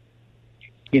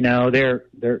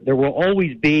will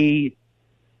always be,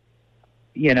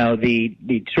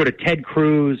 the sort of Ted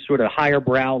Cruz sort of higher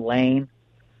brow lane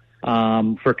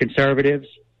for conservatives.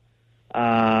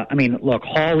 Look,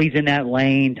 Hawley's in that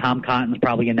lane. Tom Cotton's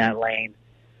probably in that lane.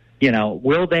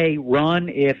 Will they run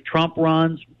if Trump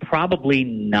runs? Probably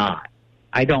not.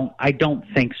 I don't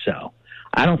think so.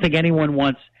 I don't think anyone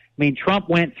wants. Trump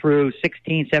went through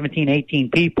 16, 17, 18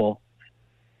 people.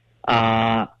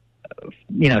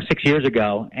 6 years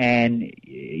ago, and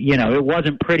it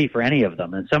wasn't pretty for any of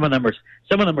them, and some of them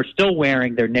are still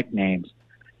wearing their nicknames.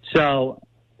 So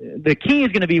the key is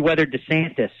going to be whether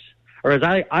DeSantis, or as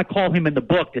I call him in the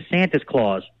book, DeSantis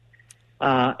Claus,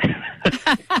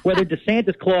 whether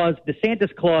DeSantis Claus,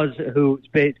 who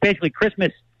it's basically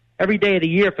Christmas every day of the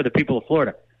year for the people of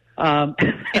Florida.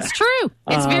 It's true.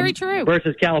 It's very true.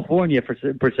 Versus California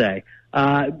per se.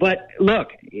 But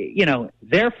look,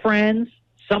 they're friends.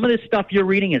 Some of this stuff you're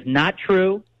reading is not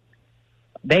true.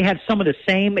 They have some of the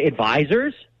same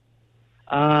advisors.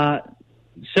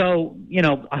 So,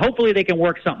 hopefully they can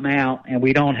work something out and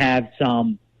we don't have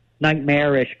some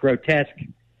nightmarish, grotesque,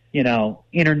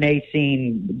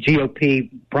 internecine GOP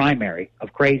primary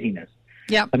of craziness.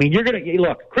 Yeah. You're going to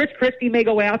look, Chris Christie may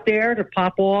go out there to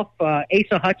pop off.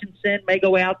 Asa Hutchinson may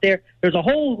go out there. There's a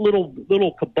whole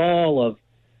little cabal of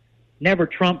Never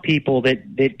Trump people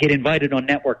that get invited on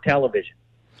network television.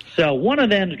 So one of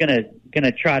them is going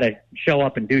to try to show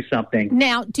up and do something.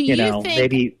 Now, do you think?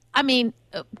 Maybe,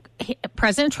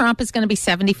 President Trump is going to be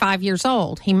 75 years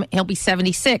old. He'll be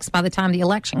 76 by the time the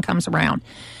election comes around.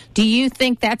 Do you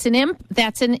think that's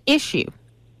an issue?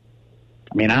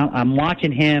 I'm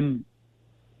watching him,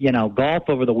 golf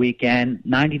over the weekend,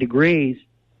 90 degrees,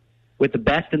 with the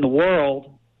best in the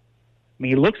world.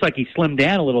 He looks like he slimmed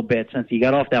down a little bit since he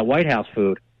got off that White House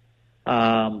food.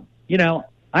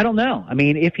 I don't know.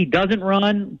 If he doesn't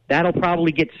run, that'll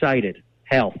probably get cited,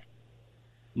 health.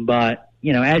 But,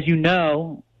 as you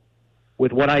know,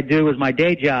 with what I do as my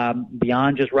day job,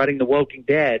 beyond just writing The Walking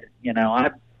Dead,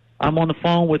 I'm on the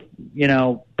phone with,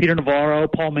 Peter Navarro,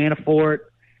 Paul Manafort.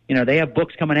 They have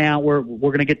books coming out. We're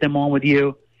going to get them on with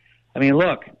you.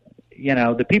 Look,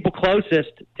 the people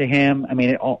closest to him,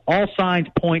 all signs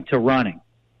point to running.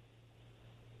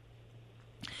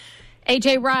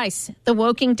 A.J. Rice, The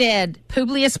Walking Dead,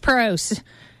 Publius Pros,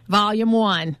 Volume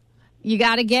 1. You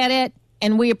got to get it,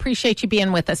 and we appreciate you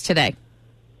being with us today.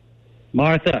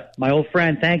 Martha, my old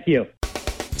friend, thank you.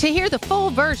 To hear the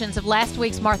full versions of last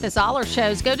week's Martha Zoller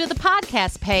shows, go to the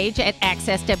podcast page at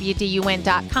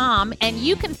accesswdun.com, and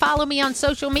you can follow me on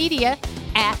social media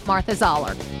at Martha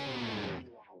Zoller.